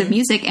types of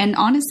music, and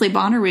honestly,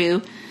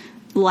 Bonnaroo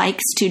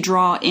likes to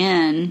draw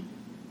in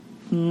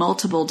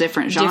multiple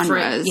different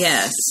genres.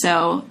 Yes.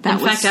 So in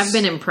fact, I've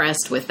been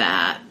impressed with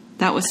that.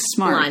 That was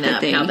smart.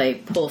 Lineup, how they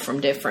pull from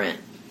different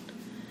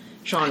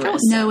genres. I don't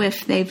know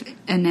if they've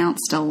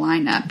announced a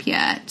lineup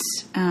yet.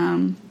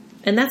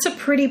 And that's a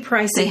pretty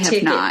pricey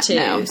ticket, too.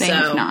 No, they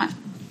have not.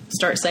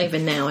 Start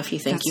saving now if you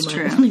think that's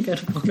you might want to go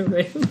to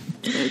Bonnaroo.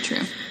 Very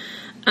true.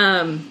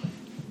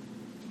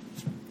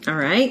 All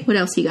right. What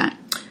else you got?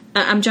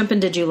 I'm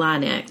jumping to July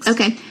next.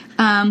 Okay.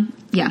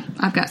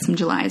 I've got some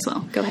July as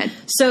well. Go ahead.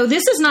 So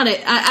this is not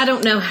I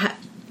don't know how,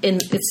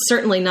 it's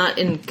certainly not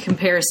in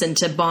comparison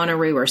to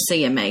Bonnaroo or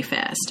CMA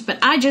Fest, but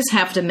I just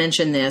have to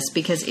mention this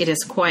because it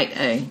is quite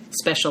a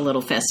special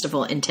little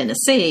festival in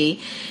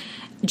Tennessee.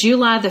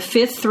 July the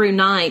 5th through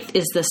 9th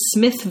is the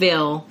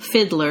Smithville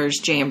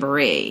Fiddlers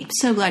Jamboree.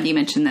 So glad you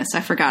mentioned this.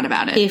 I forgot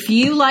about it. If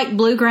you like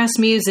bluegrass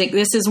music,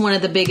 this is one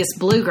of the biggest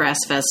bluegrass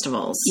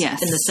festivals in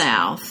the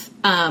South.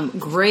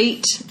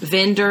 Great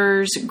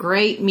vendors,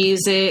 great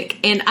music,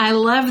 and I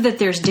love that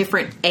there's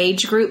different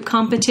age group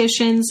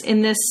competitions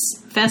in this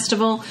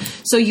festival.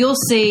 So you'll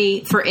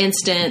see, for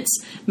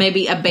instance,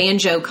 maybe a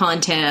banjo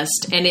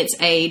contest, and it's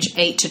age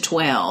 8 to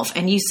 12,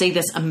 and you see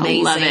this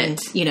amazing,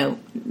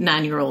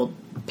 9-year-old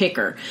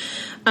picker.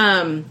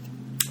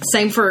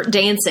 Same for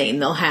dancing.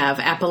 They'll have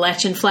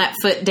Appalachian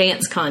Flatfoot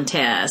Dance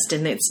Contest,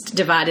 and it's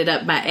divided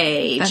up by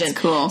age. That's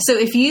cool. So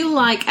if you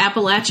like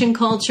Appalachian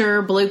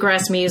culture,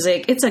 bluegrass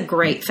music, it's a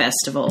great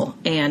festival.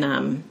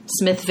 And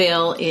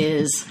Smithville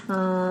is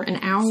an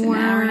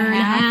hour and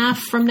a half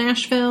from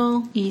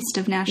Nashville. East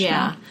of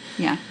Nashville.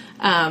 Yeah.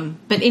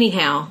 But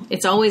anyhow,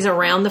 it's always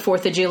around the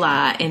 4th of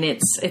July, and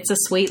it's a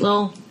sweet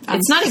little...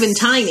 It's not even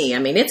tiny.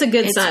 It's a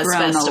good-sized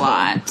festival. A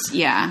lot.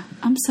 Yeah.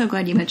 I'm so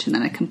glad you mentioned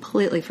that. I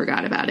completely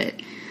forgot about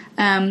it.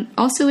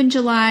 Also in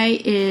July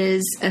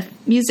is a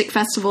music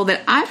festival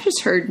that I've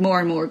just heard more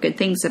and more good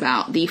things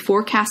about, the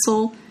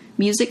Forecastle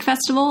Music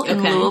Festival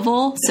in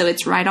Louisville. So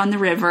it's right on the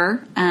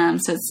river.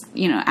 So it's,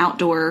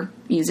 outdoor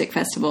music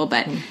festival,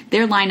 but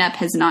their lineup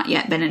has not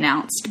yet been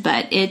announced,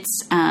 but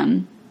it's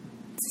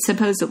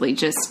supposedly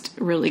just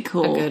really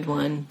cool. A good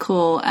one.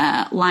 Cool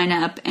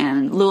lineup,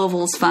 and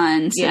Louisville's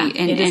fun. So,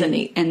 it is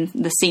neat. And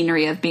the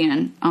scenery of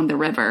being on the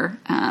river.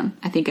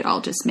 I think it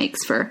all just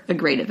makes for a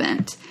great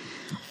event.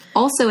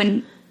 Also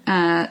in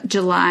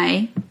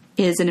July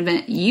is an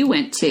event you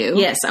went to.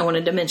 Yes, I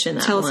wanted to mention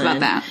that. Tell us about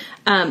that.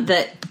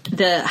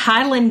 The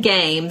Highland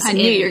Games. I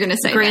knew you were going to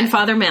say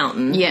Grandfather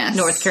Mountain, yes,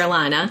 North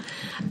Carolina.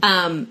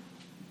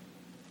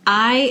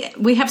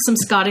 We have some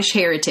Scottish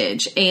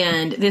heritage,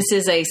 and this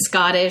is a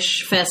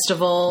Scottish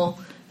festival.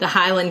 The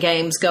Highland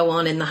Games go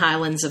on in the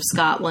Highlands of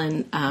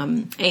Scotland,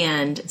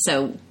 and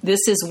so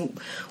this is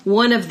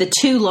one of the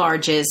two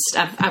largest.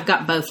 I've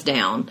got both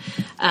down.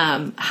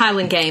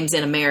 Highland Games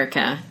in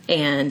America,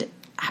 and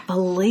I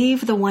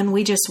believe the one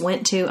we just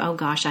went to, oh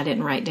gosh, I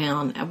didn't write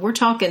down. We're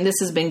talking, this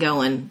has been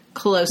going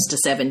close to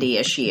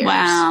 70-ish years.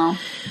 Wow.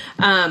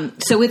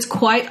 So it's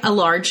quite a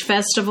large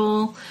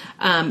festival.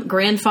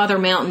 Grandfather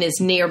Mountain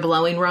is near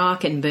Blowing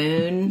Rock in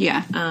Boone,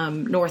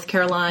 North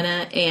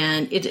Carolina,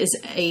 and it is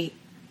a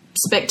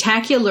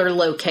spectacular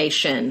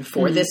location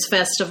for this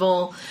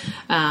festival.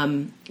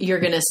 You're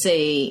going to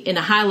see, in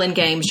the Highland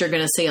Games, you're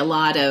going to see a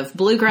lot of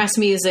bluegrass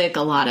music,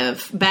 a lot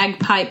of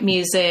bagpipe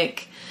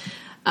music,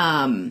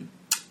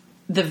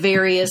 the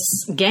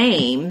various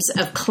games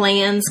of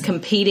clans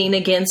competing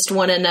against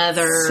one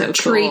another, so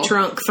tree cool.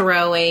 trunk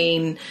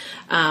throwing,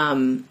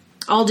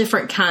 all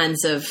different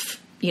kinds of,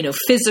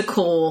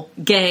 physical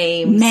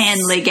games.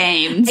 Manly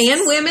games.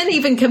 And women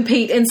even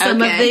compete in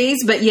some of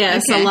these. But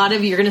yes, a lot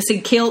of you're going to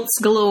see kilts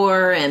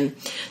galore. And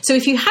so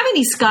if you have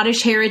any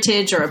Scottish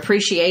heritage or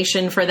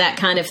appreciation for that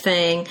kind of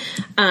thing,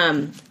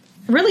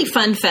 really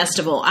fun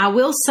festival. I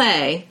will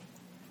say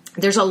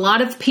there's a lot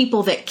of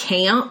people that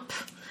camp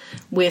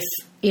with,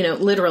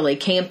 literally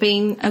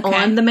camping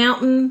on the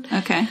mountain.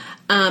 Okay.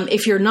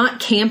 If you're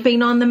not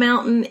camping on the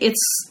mountain,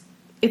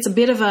 it's a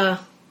bit of a,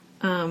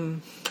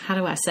 how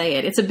do I say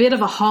it? It's a bit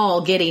of a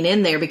haul getting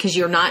in there because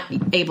you're not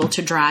able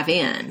to drive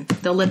in.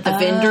 They'll let the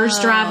vendors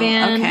drive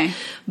in. Okay.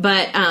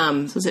 But,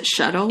 so is it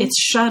shuttles? It's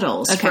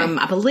shuttles from,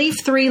 I believe,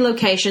 3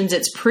 locations.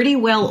 It's pretty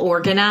well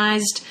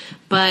organized,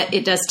 but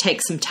it does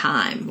take some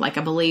time. Like,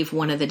 I believe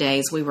one of the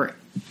days we were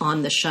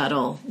on the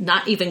shuttle,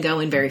 not even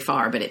going very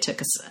far, but it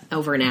took us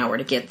over an hour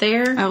to get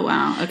there. Oh,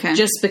 wow. Okay.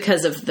 Just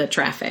because of the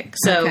traffic.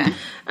 So,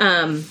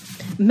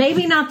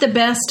 maybe not the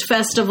best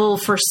festival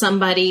for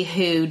somebody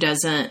who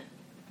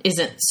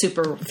isn't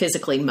super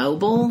physically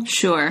mobile.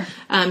 Sure.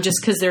 Just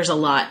because there's a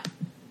lot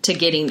to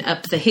getting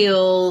up the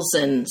hills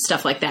and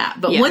stuff like that.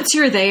 But once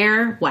you're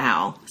there,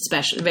 wow,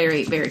 special,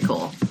 very, very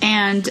cool.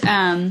 And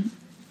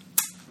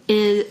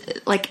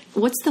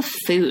what's the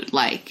food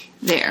like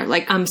there?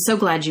 Like, I'm so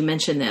glad you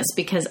mentioned this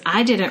because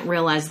I didn't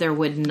realize there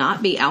would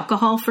not be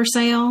alcohol for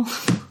sale.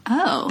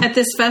 At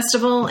this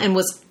festival, and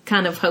was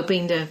kind of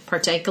hoping to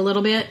partake a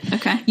little bit.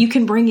 Okay. You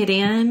can bring it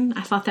in.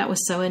 I thought that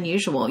was so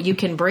unusual. You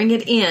can bring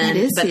it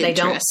in, but they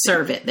don't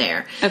serve it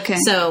there. Okay.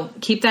 So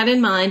keep that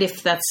in mind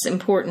if that's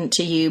important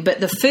to you.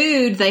 But the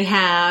food they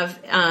have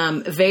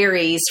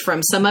varies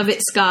from some of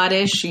it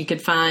Scottish. You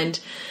could find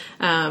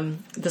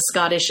the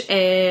Scottish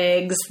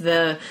eggs,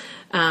 the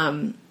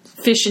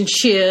fish and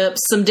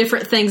chips, some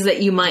different things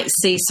that you might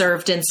see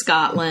served in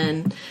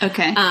Scotland.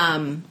 Okay.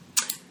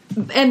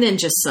 And then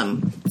just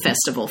some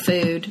festival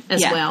food as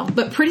well.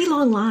 But pretty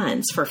long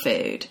lines for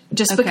food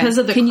just because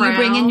of the crowds. Can you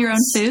bring in your own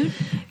food?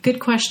 Good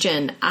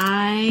question.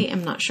 I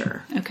am not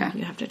sure. Okay.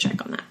 You have to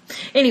check on that.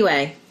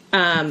 Anyway,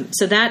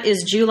 so that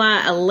is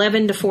July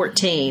 11 to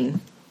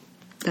 14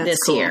 this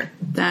year.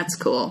 That's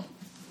cool.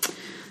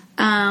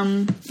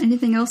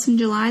 Anything else in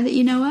July that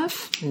you know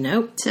of?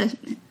 Nope.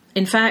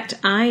 In fact,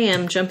 I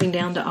am jumping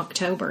down to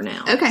October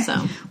now. Okay.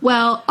 So.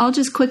 Well, I'll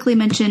just quickly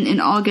mention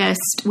in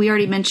August, we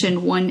already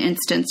mentioned one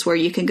instance where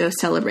you can go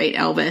celebrate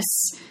Elvis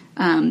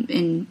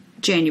in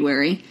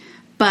January.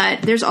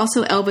 But there's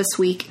also Elvis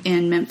Week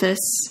in Memphis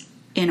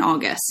in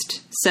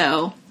August.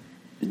 So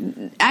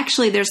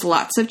actually, there's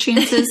lots of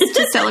chances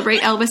to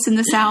celebrate Elvis in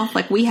the South.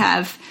 Like we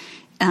have,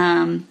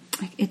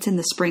 it's in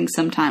the spring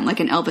sometime, like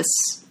an Elvis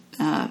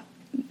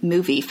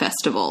movie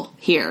festival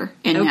here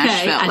in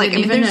Nashville. I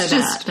didn't even know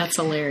that. That's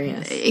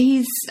hilarious.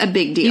 He's a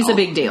big deal. He's a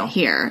big deal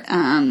here,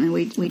 and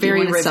we do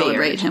want to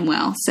celebrate him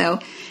well. So,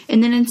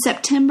 and then in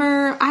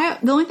September,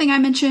 the only thing I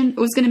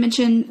was going to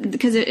mention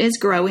because it is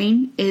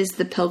growing is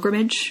the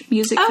Pilgrimage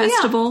Music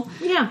Festival.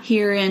 Yeah.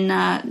 Here in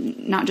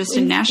not just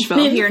in Nashville,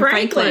 here in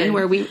Franklin,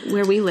 where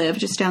we live,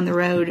 just down the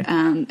road,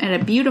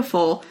 at a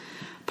beautiful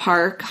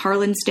park,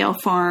 Harlansdale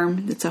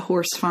Farm. It's a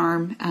horse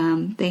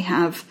farm. They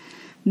have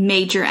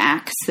major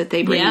acts that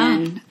they bring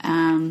in.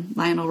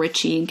 Lionel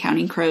Richie and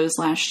Counting Crows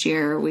last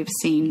year. We've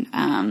seen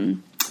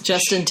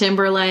Justin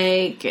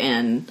Timberlake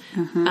and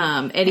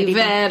Eddie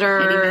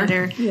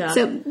Vedder. Yeah.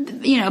 So,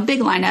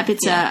 big lineup.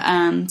 It's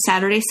a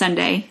Saturday,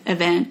 Sunday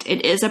event.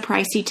 It is a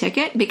pricey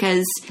ticket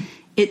because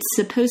it's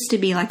supposed to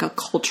be like a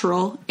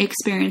cultural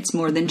experience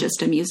more than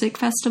just a music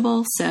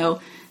festival.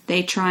 So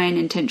they try and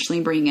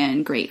intentionally bring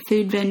in great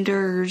food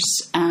vendors,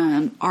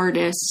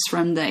 artists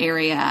from the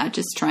area,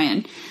 just try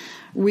and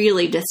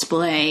really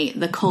display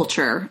the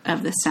culture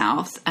of the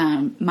South.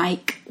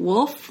 Mike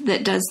Wolf,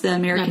 that does the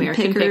American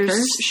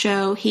Pickers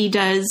show, he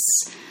does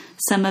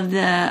some of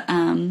the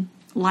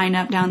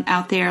lineup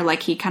out there.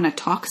 Like, he kind of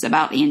talks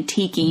about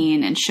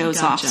antiquing and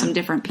shows off some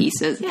different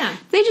pieces. Yeah.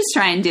 They just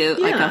try and do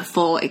like a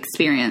full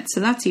experience.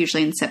 So that's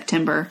usually in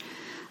September.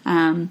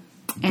 And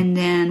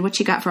then what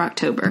you got for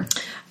October?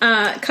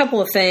 A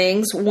couple of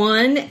things.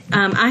 One,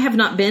 I have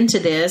not been to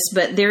this,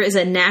 but there is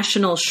a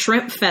National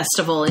Shrimp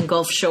Festival in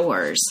Gulf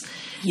Shores.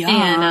 Yum.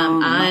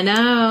 And I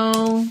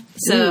know.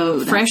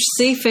 So fresh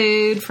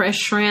seafood, fresh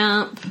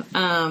shrimp.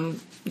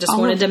 Just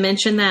wanted to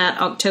mention that,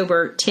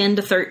 October 10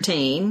 to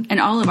 13. And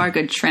all of our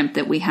good shrimp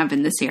that we have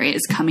in this area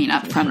is coming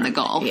up from the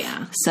Gulf.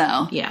 Yeah.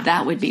 So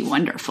that would be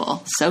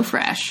wonderful. So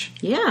fresh.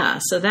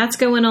 Yeah. So that's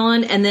going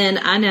on. And then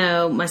I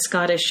know my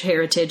Scottish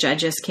heritage, I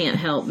just can't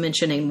help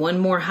mentioning one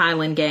more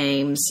Highland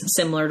Games,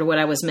 similar to what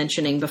I was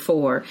mentioning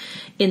before,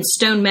 in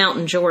Stone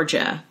Mountain,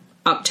 Georgia,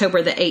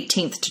 October the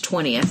 18th to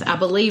 20th. I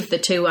believe the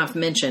two I've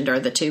mentioned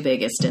are the two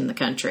biggest in the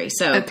country.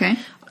 So okay.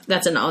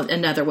 That's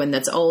another one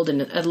that's old,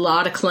 and a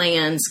lot of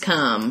clans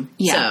come.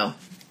 Yeah. So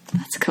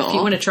that's cool. If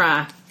you want to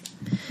try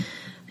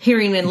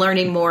hearing and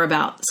learning more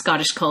about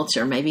Scottish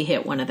culture, maybe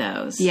hit one of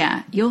those.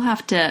 Yeah, you'll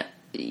have to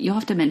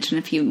mention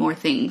a few more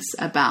things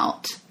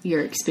about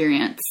your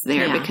experience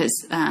there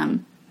because,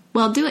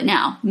 do it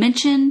now.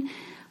 Mention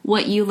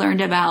what you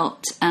learned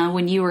about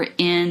when you were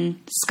in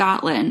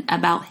Scotland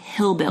about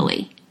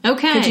hillbilly.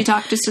 Okay. Could you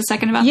talk just a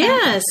second about that?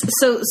 Yes.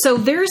 So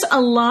there's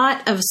a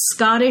lot of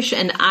Scottish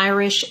and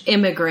Irish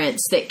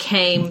immigrants that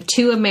came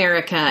to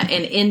America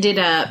and ended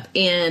up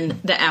in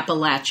the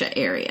Appalachia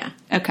area.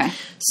 Okay.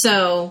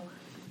 So,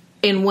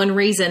 and one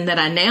reason that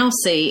I now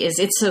see is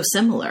it's so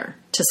similar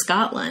to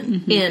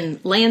Scotland in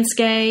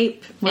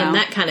landscape and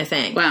that kind of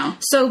thing. Wow.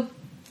 So,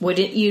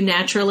 wouldn't you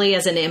naturally,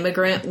 as an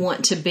immigrant,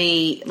 want to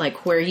be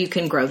like where you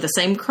can grow the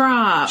same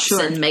crops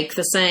and make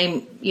the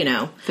same,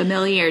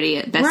 familiarity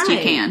at best you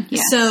can.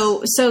 Yes.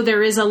 So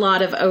there is a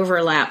lot of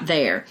overlap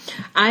there.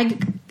 I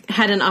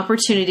had an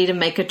opportunity to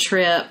make a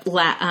trip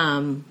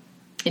in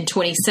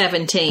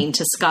 2017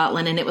 to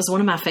Scotland, and it was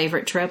one of my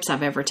favorite trips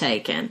I've ever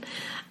taken.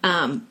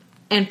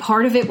 And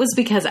part of it was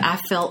because I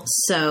felt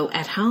so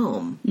at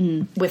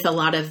home with a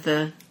lot of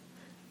the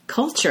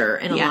culture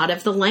and a lot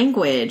of the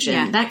language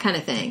and that kind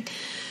of thing.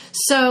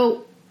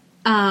 So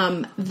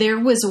there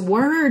was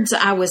words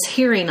I was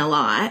hearing a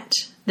lot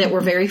that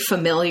were very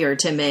familiar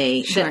to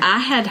me that I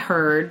had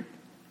heard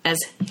as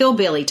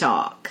hillbilly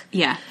talk.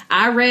 Yeah.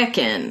 I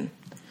reckon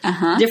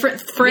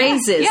different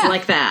phrases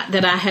like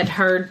that I had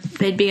heard.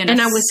 They'd be in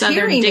a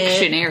Southern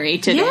dictionary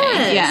today.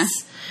 Yes.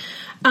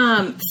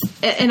 Yeah.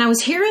 And I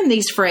was hearing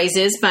these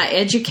phrases by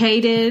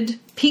educated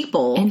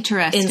people in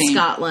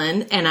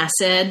Scotland, and I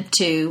said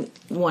to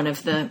one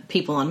of the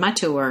people on my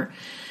tour,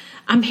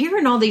 I'm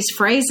hearing all these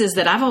phrases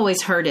that I've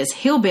always heard as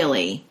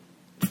hillbilly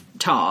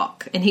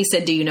talk. And he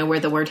said, do you know where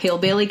the word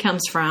hillbilly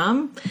comes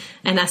from?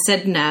 And I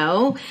said,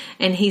 no.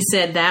 And he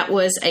said that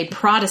was a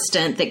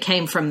Protestant that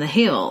came from the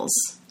hills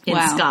in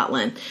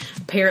Scotland.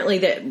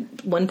 Apparently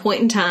at one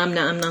point in time,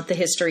 now I'm not the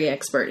history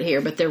expert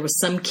here, but there was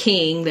some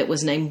king that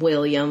was named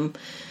William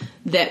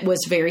that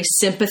was very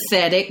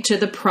sympathetic to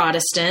the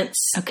Protestants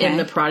in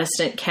the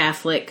Protestant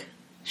Catholic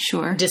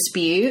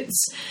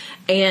disputes.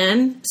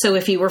 And so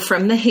if you were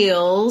from the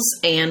hills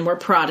and were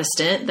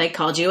Protestant, they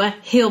called you a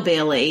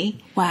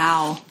hillbilly.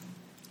 Wow.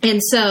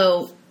 And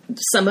so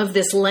some of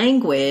this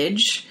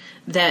language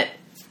that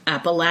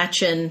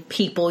Appalachian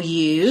people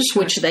use,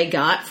 which they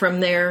got from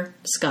their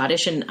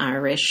Scottish and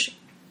Irish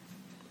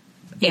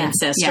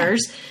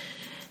ancestors,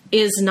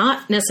 is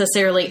not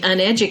necessarily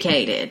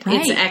uneducated.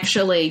 Right. It's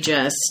actually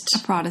just a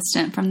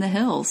Protestant from the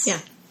hills. Yeah.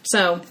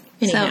 So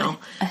anyhow,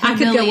 I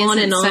could go on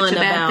and on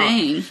about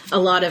a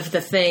lot of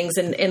the things,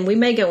 and we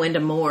may go into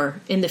more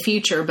in the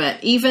future,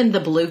 but even the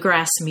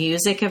bluegrass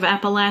music of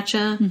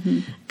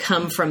Appalachia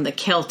come from the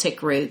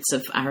Celtic roots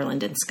of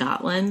Ireland and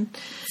Scotland.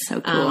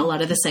 So cool. A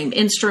lot of the same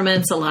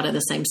instruments, a lot of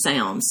the same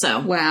sounds. So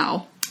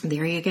wow.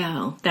 There you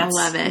go. That's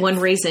I love it. One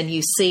reason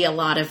you see a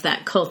lot of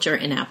that culture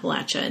in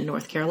Appalachia and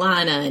North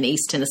Carolina and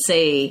East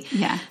Tennessee.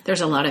 Yeah.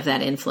 There's a lot of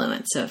that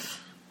influence of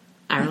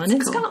Ireland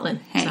and Scotland.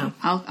 Hey, so.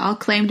 I'll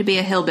claim to be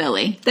a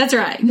hillbilly. That's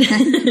right.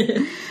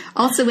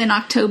 Also in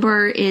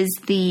October is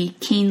the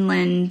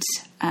Keeneland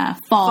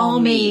Fall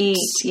Meet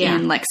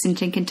in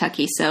Lexington,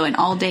 Kentucky. So an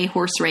all-day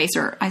horse race,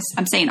 or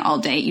I'm saying all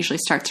day, it usually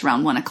starts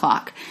around 1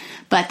 o'clock.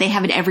 But they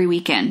have it every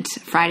weekend,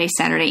 Friday,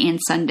 Saturday, and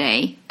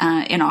Sunday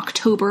in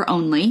October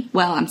only.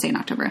 Well, I'm saying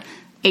October.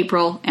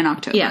 April and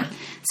October. Yeah.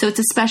 So it's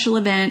a special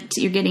event.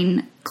 You're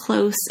getting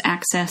close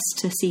access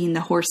to seeing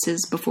the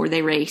horses before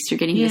they race. You're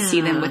getting to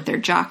see them with their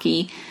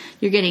jockey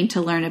You're getting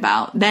to learn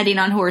about betting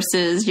on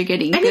horses. You're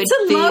getting good it's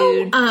a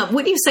food. Low,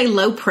 what do you say,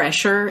 low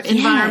pressure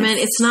environment?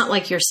 It's not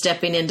like you're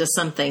stepping into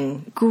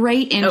something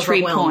great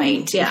entry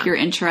point if you're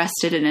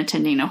interested in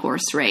attending a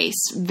horse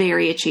race.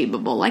 Very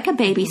achievable, like a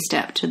baby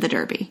step to the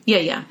Derby.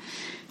 Yeah.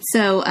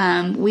 So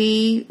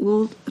we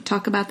will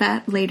talk about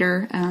that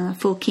later,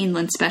 full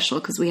Keeneland special,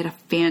 because we had a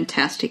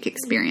fantastic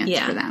experience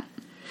for that.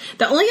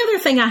 The only other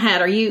thing I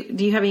had,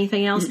 do you have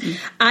anything else? Mm-mm.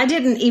 I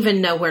didn't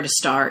even know where to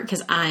start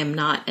because I am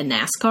not a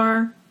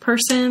NASCAR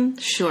person.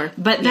 Sure.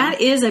 But that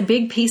is a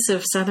big piece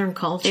of Southern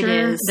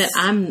culture that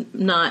I'm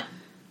not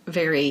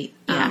very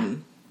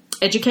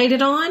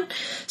educated on.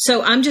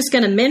 So I'm just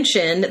going to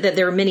mention that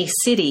there are many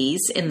cities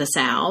in the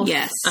South.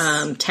 Yes.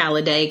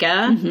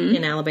 Talladega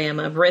in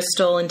Alabama,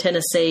 Bristol in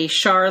Tennessee,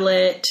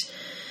 Charlotte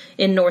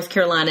in North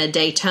Carolina,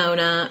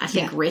 Daytona. I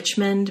think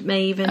Richmond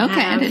may even have.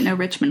 Okay, I didn't know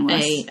Richmond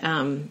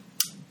was.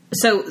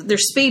 So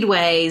there's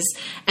speedways,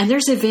 and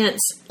there's events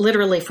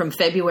literally from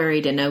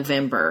February to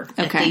November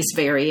at these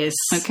various,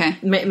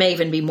 may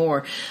even be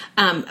more.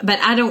 But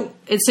I don't,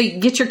 so you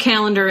get your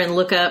calendar and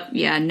look up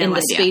in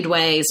the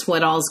speedways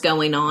what all's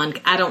going on.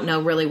 I don't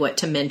know really what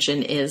to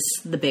mention is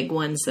the big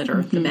ones that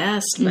are the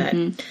best, but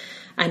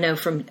I know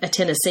from a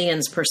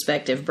Tennessean's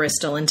perspective,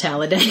 Bristol and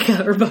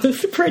Talladega are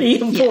both pretty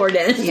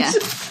important. Yeah.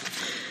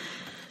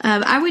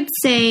 I would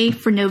say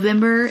for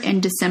November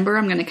and December,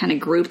 I'm going to kind of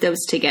group those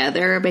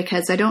together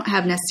because I don't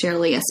have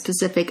necessarily a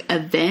specific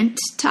event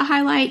to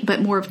highlight, but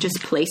more of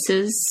just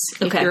places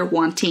if you're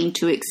wanting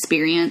to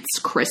experience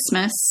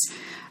Christmas.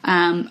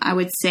 I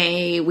would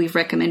say we've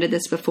recommended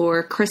this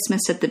before,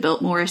 Christmas at the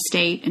Biltmore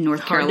Estate in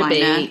North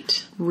Carolina.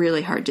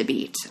 Really hard to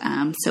beat.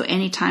 So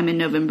anytime in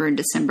November and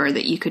December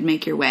that you could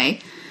make your way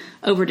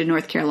over to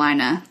North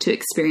Carolina to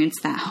experience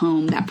that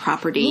home, that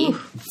property.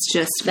 It's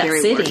just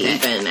very worth it.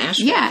 Even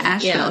Asheville. Yeah,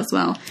 Asheville as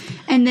well.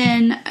 And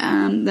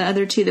then the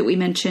other two that we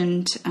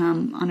mentioned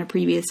on a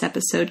previous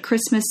episode,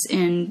 Christmas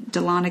in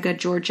Dahlonega,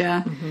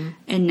 Georgia,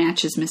 and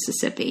Natchez,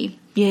 Mississippi.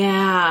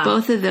 Yeah.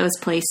 Both of those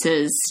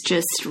places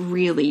just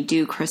really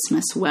do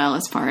Christmas well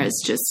as far as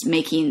just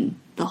making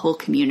the whole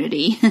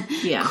community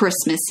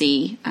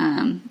Christmassy.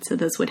 So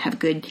those would have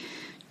good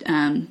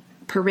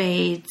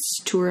parades,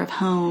 tour of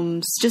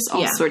homes, just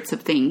all sorts of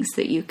things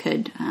that you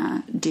could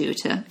do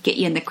to get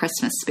you in the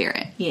Christmas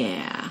spirit.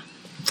 Yeah.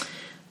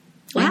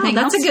 Wow,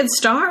 that's a good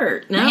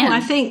start. No, Man,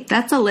 I think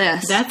that's a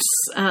list. That's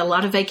a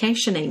lot of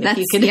vacationing if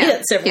you could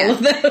hit several of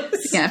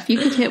those. Yeah, if you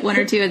could hit one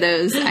or two of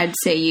those, I'd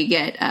say you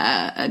get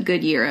a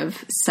good year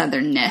of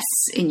Southernness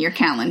in your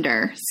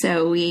calendar.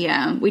 So we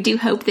do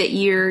hope that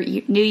your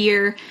new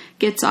year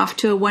gets off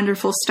to a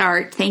wonderful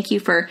start. Thank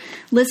you for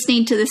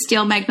listening to the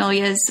Steel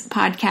Magnolias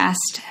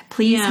podcast.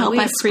 Please help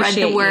us spread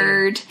the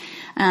word.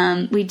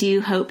 We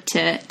do hope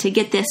to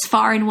get this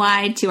far and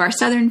wide to our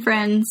Southern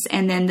friends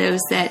and then those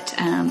that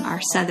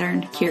are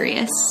Southern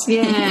curious,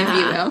 if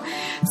you will.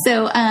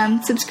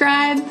 So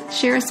subscribe,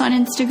 share us on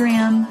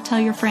Instagram,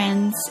 tell your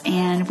friends,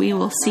 and we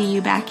will see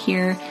you back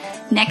here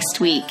next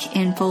week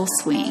in full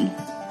swing.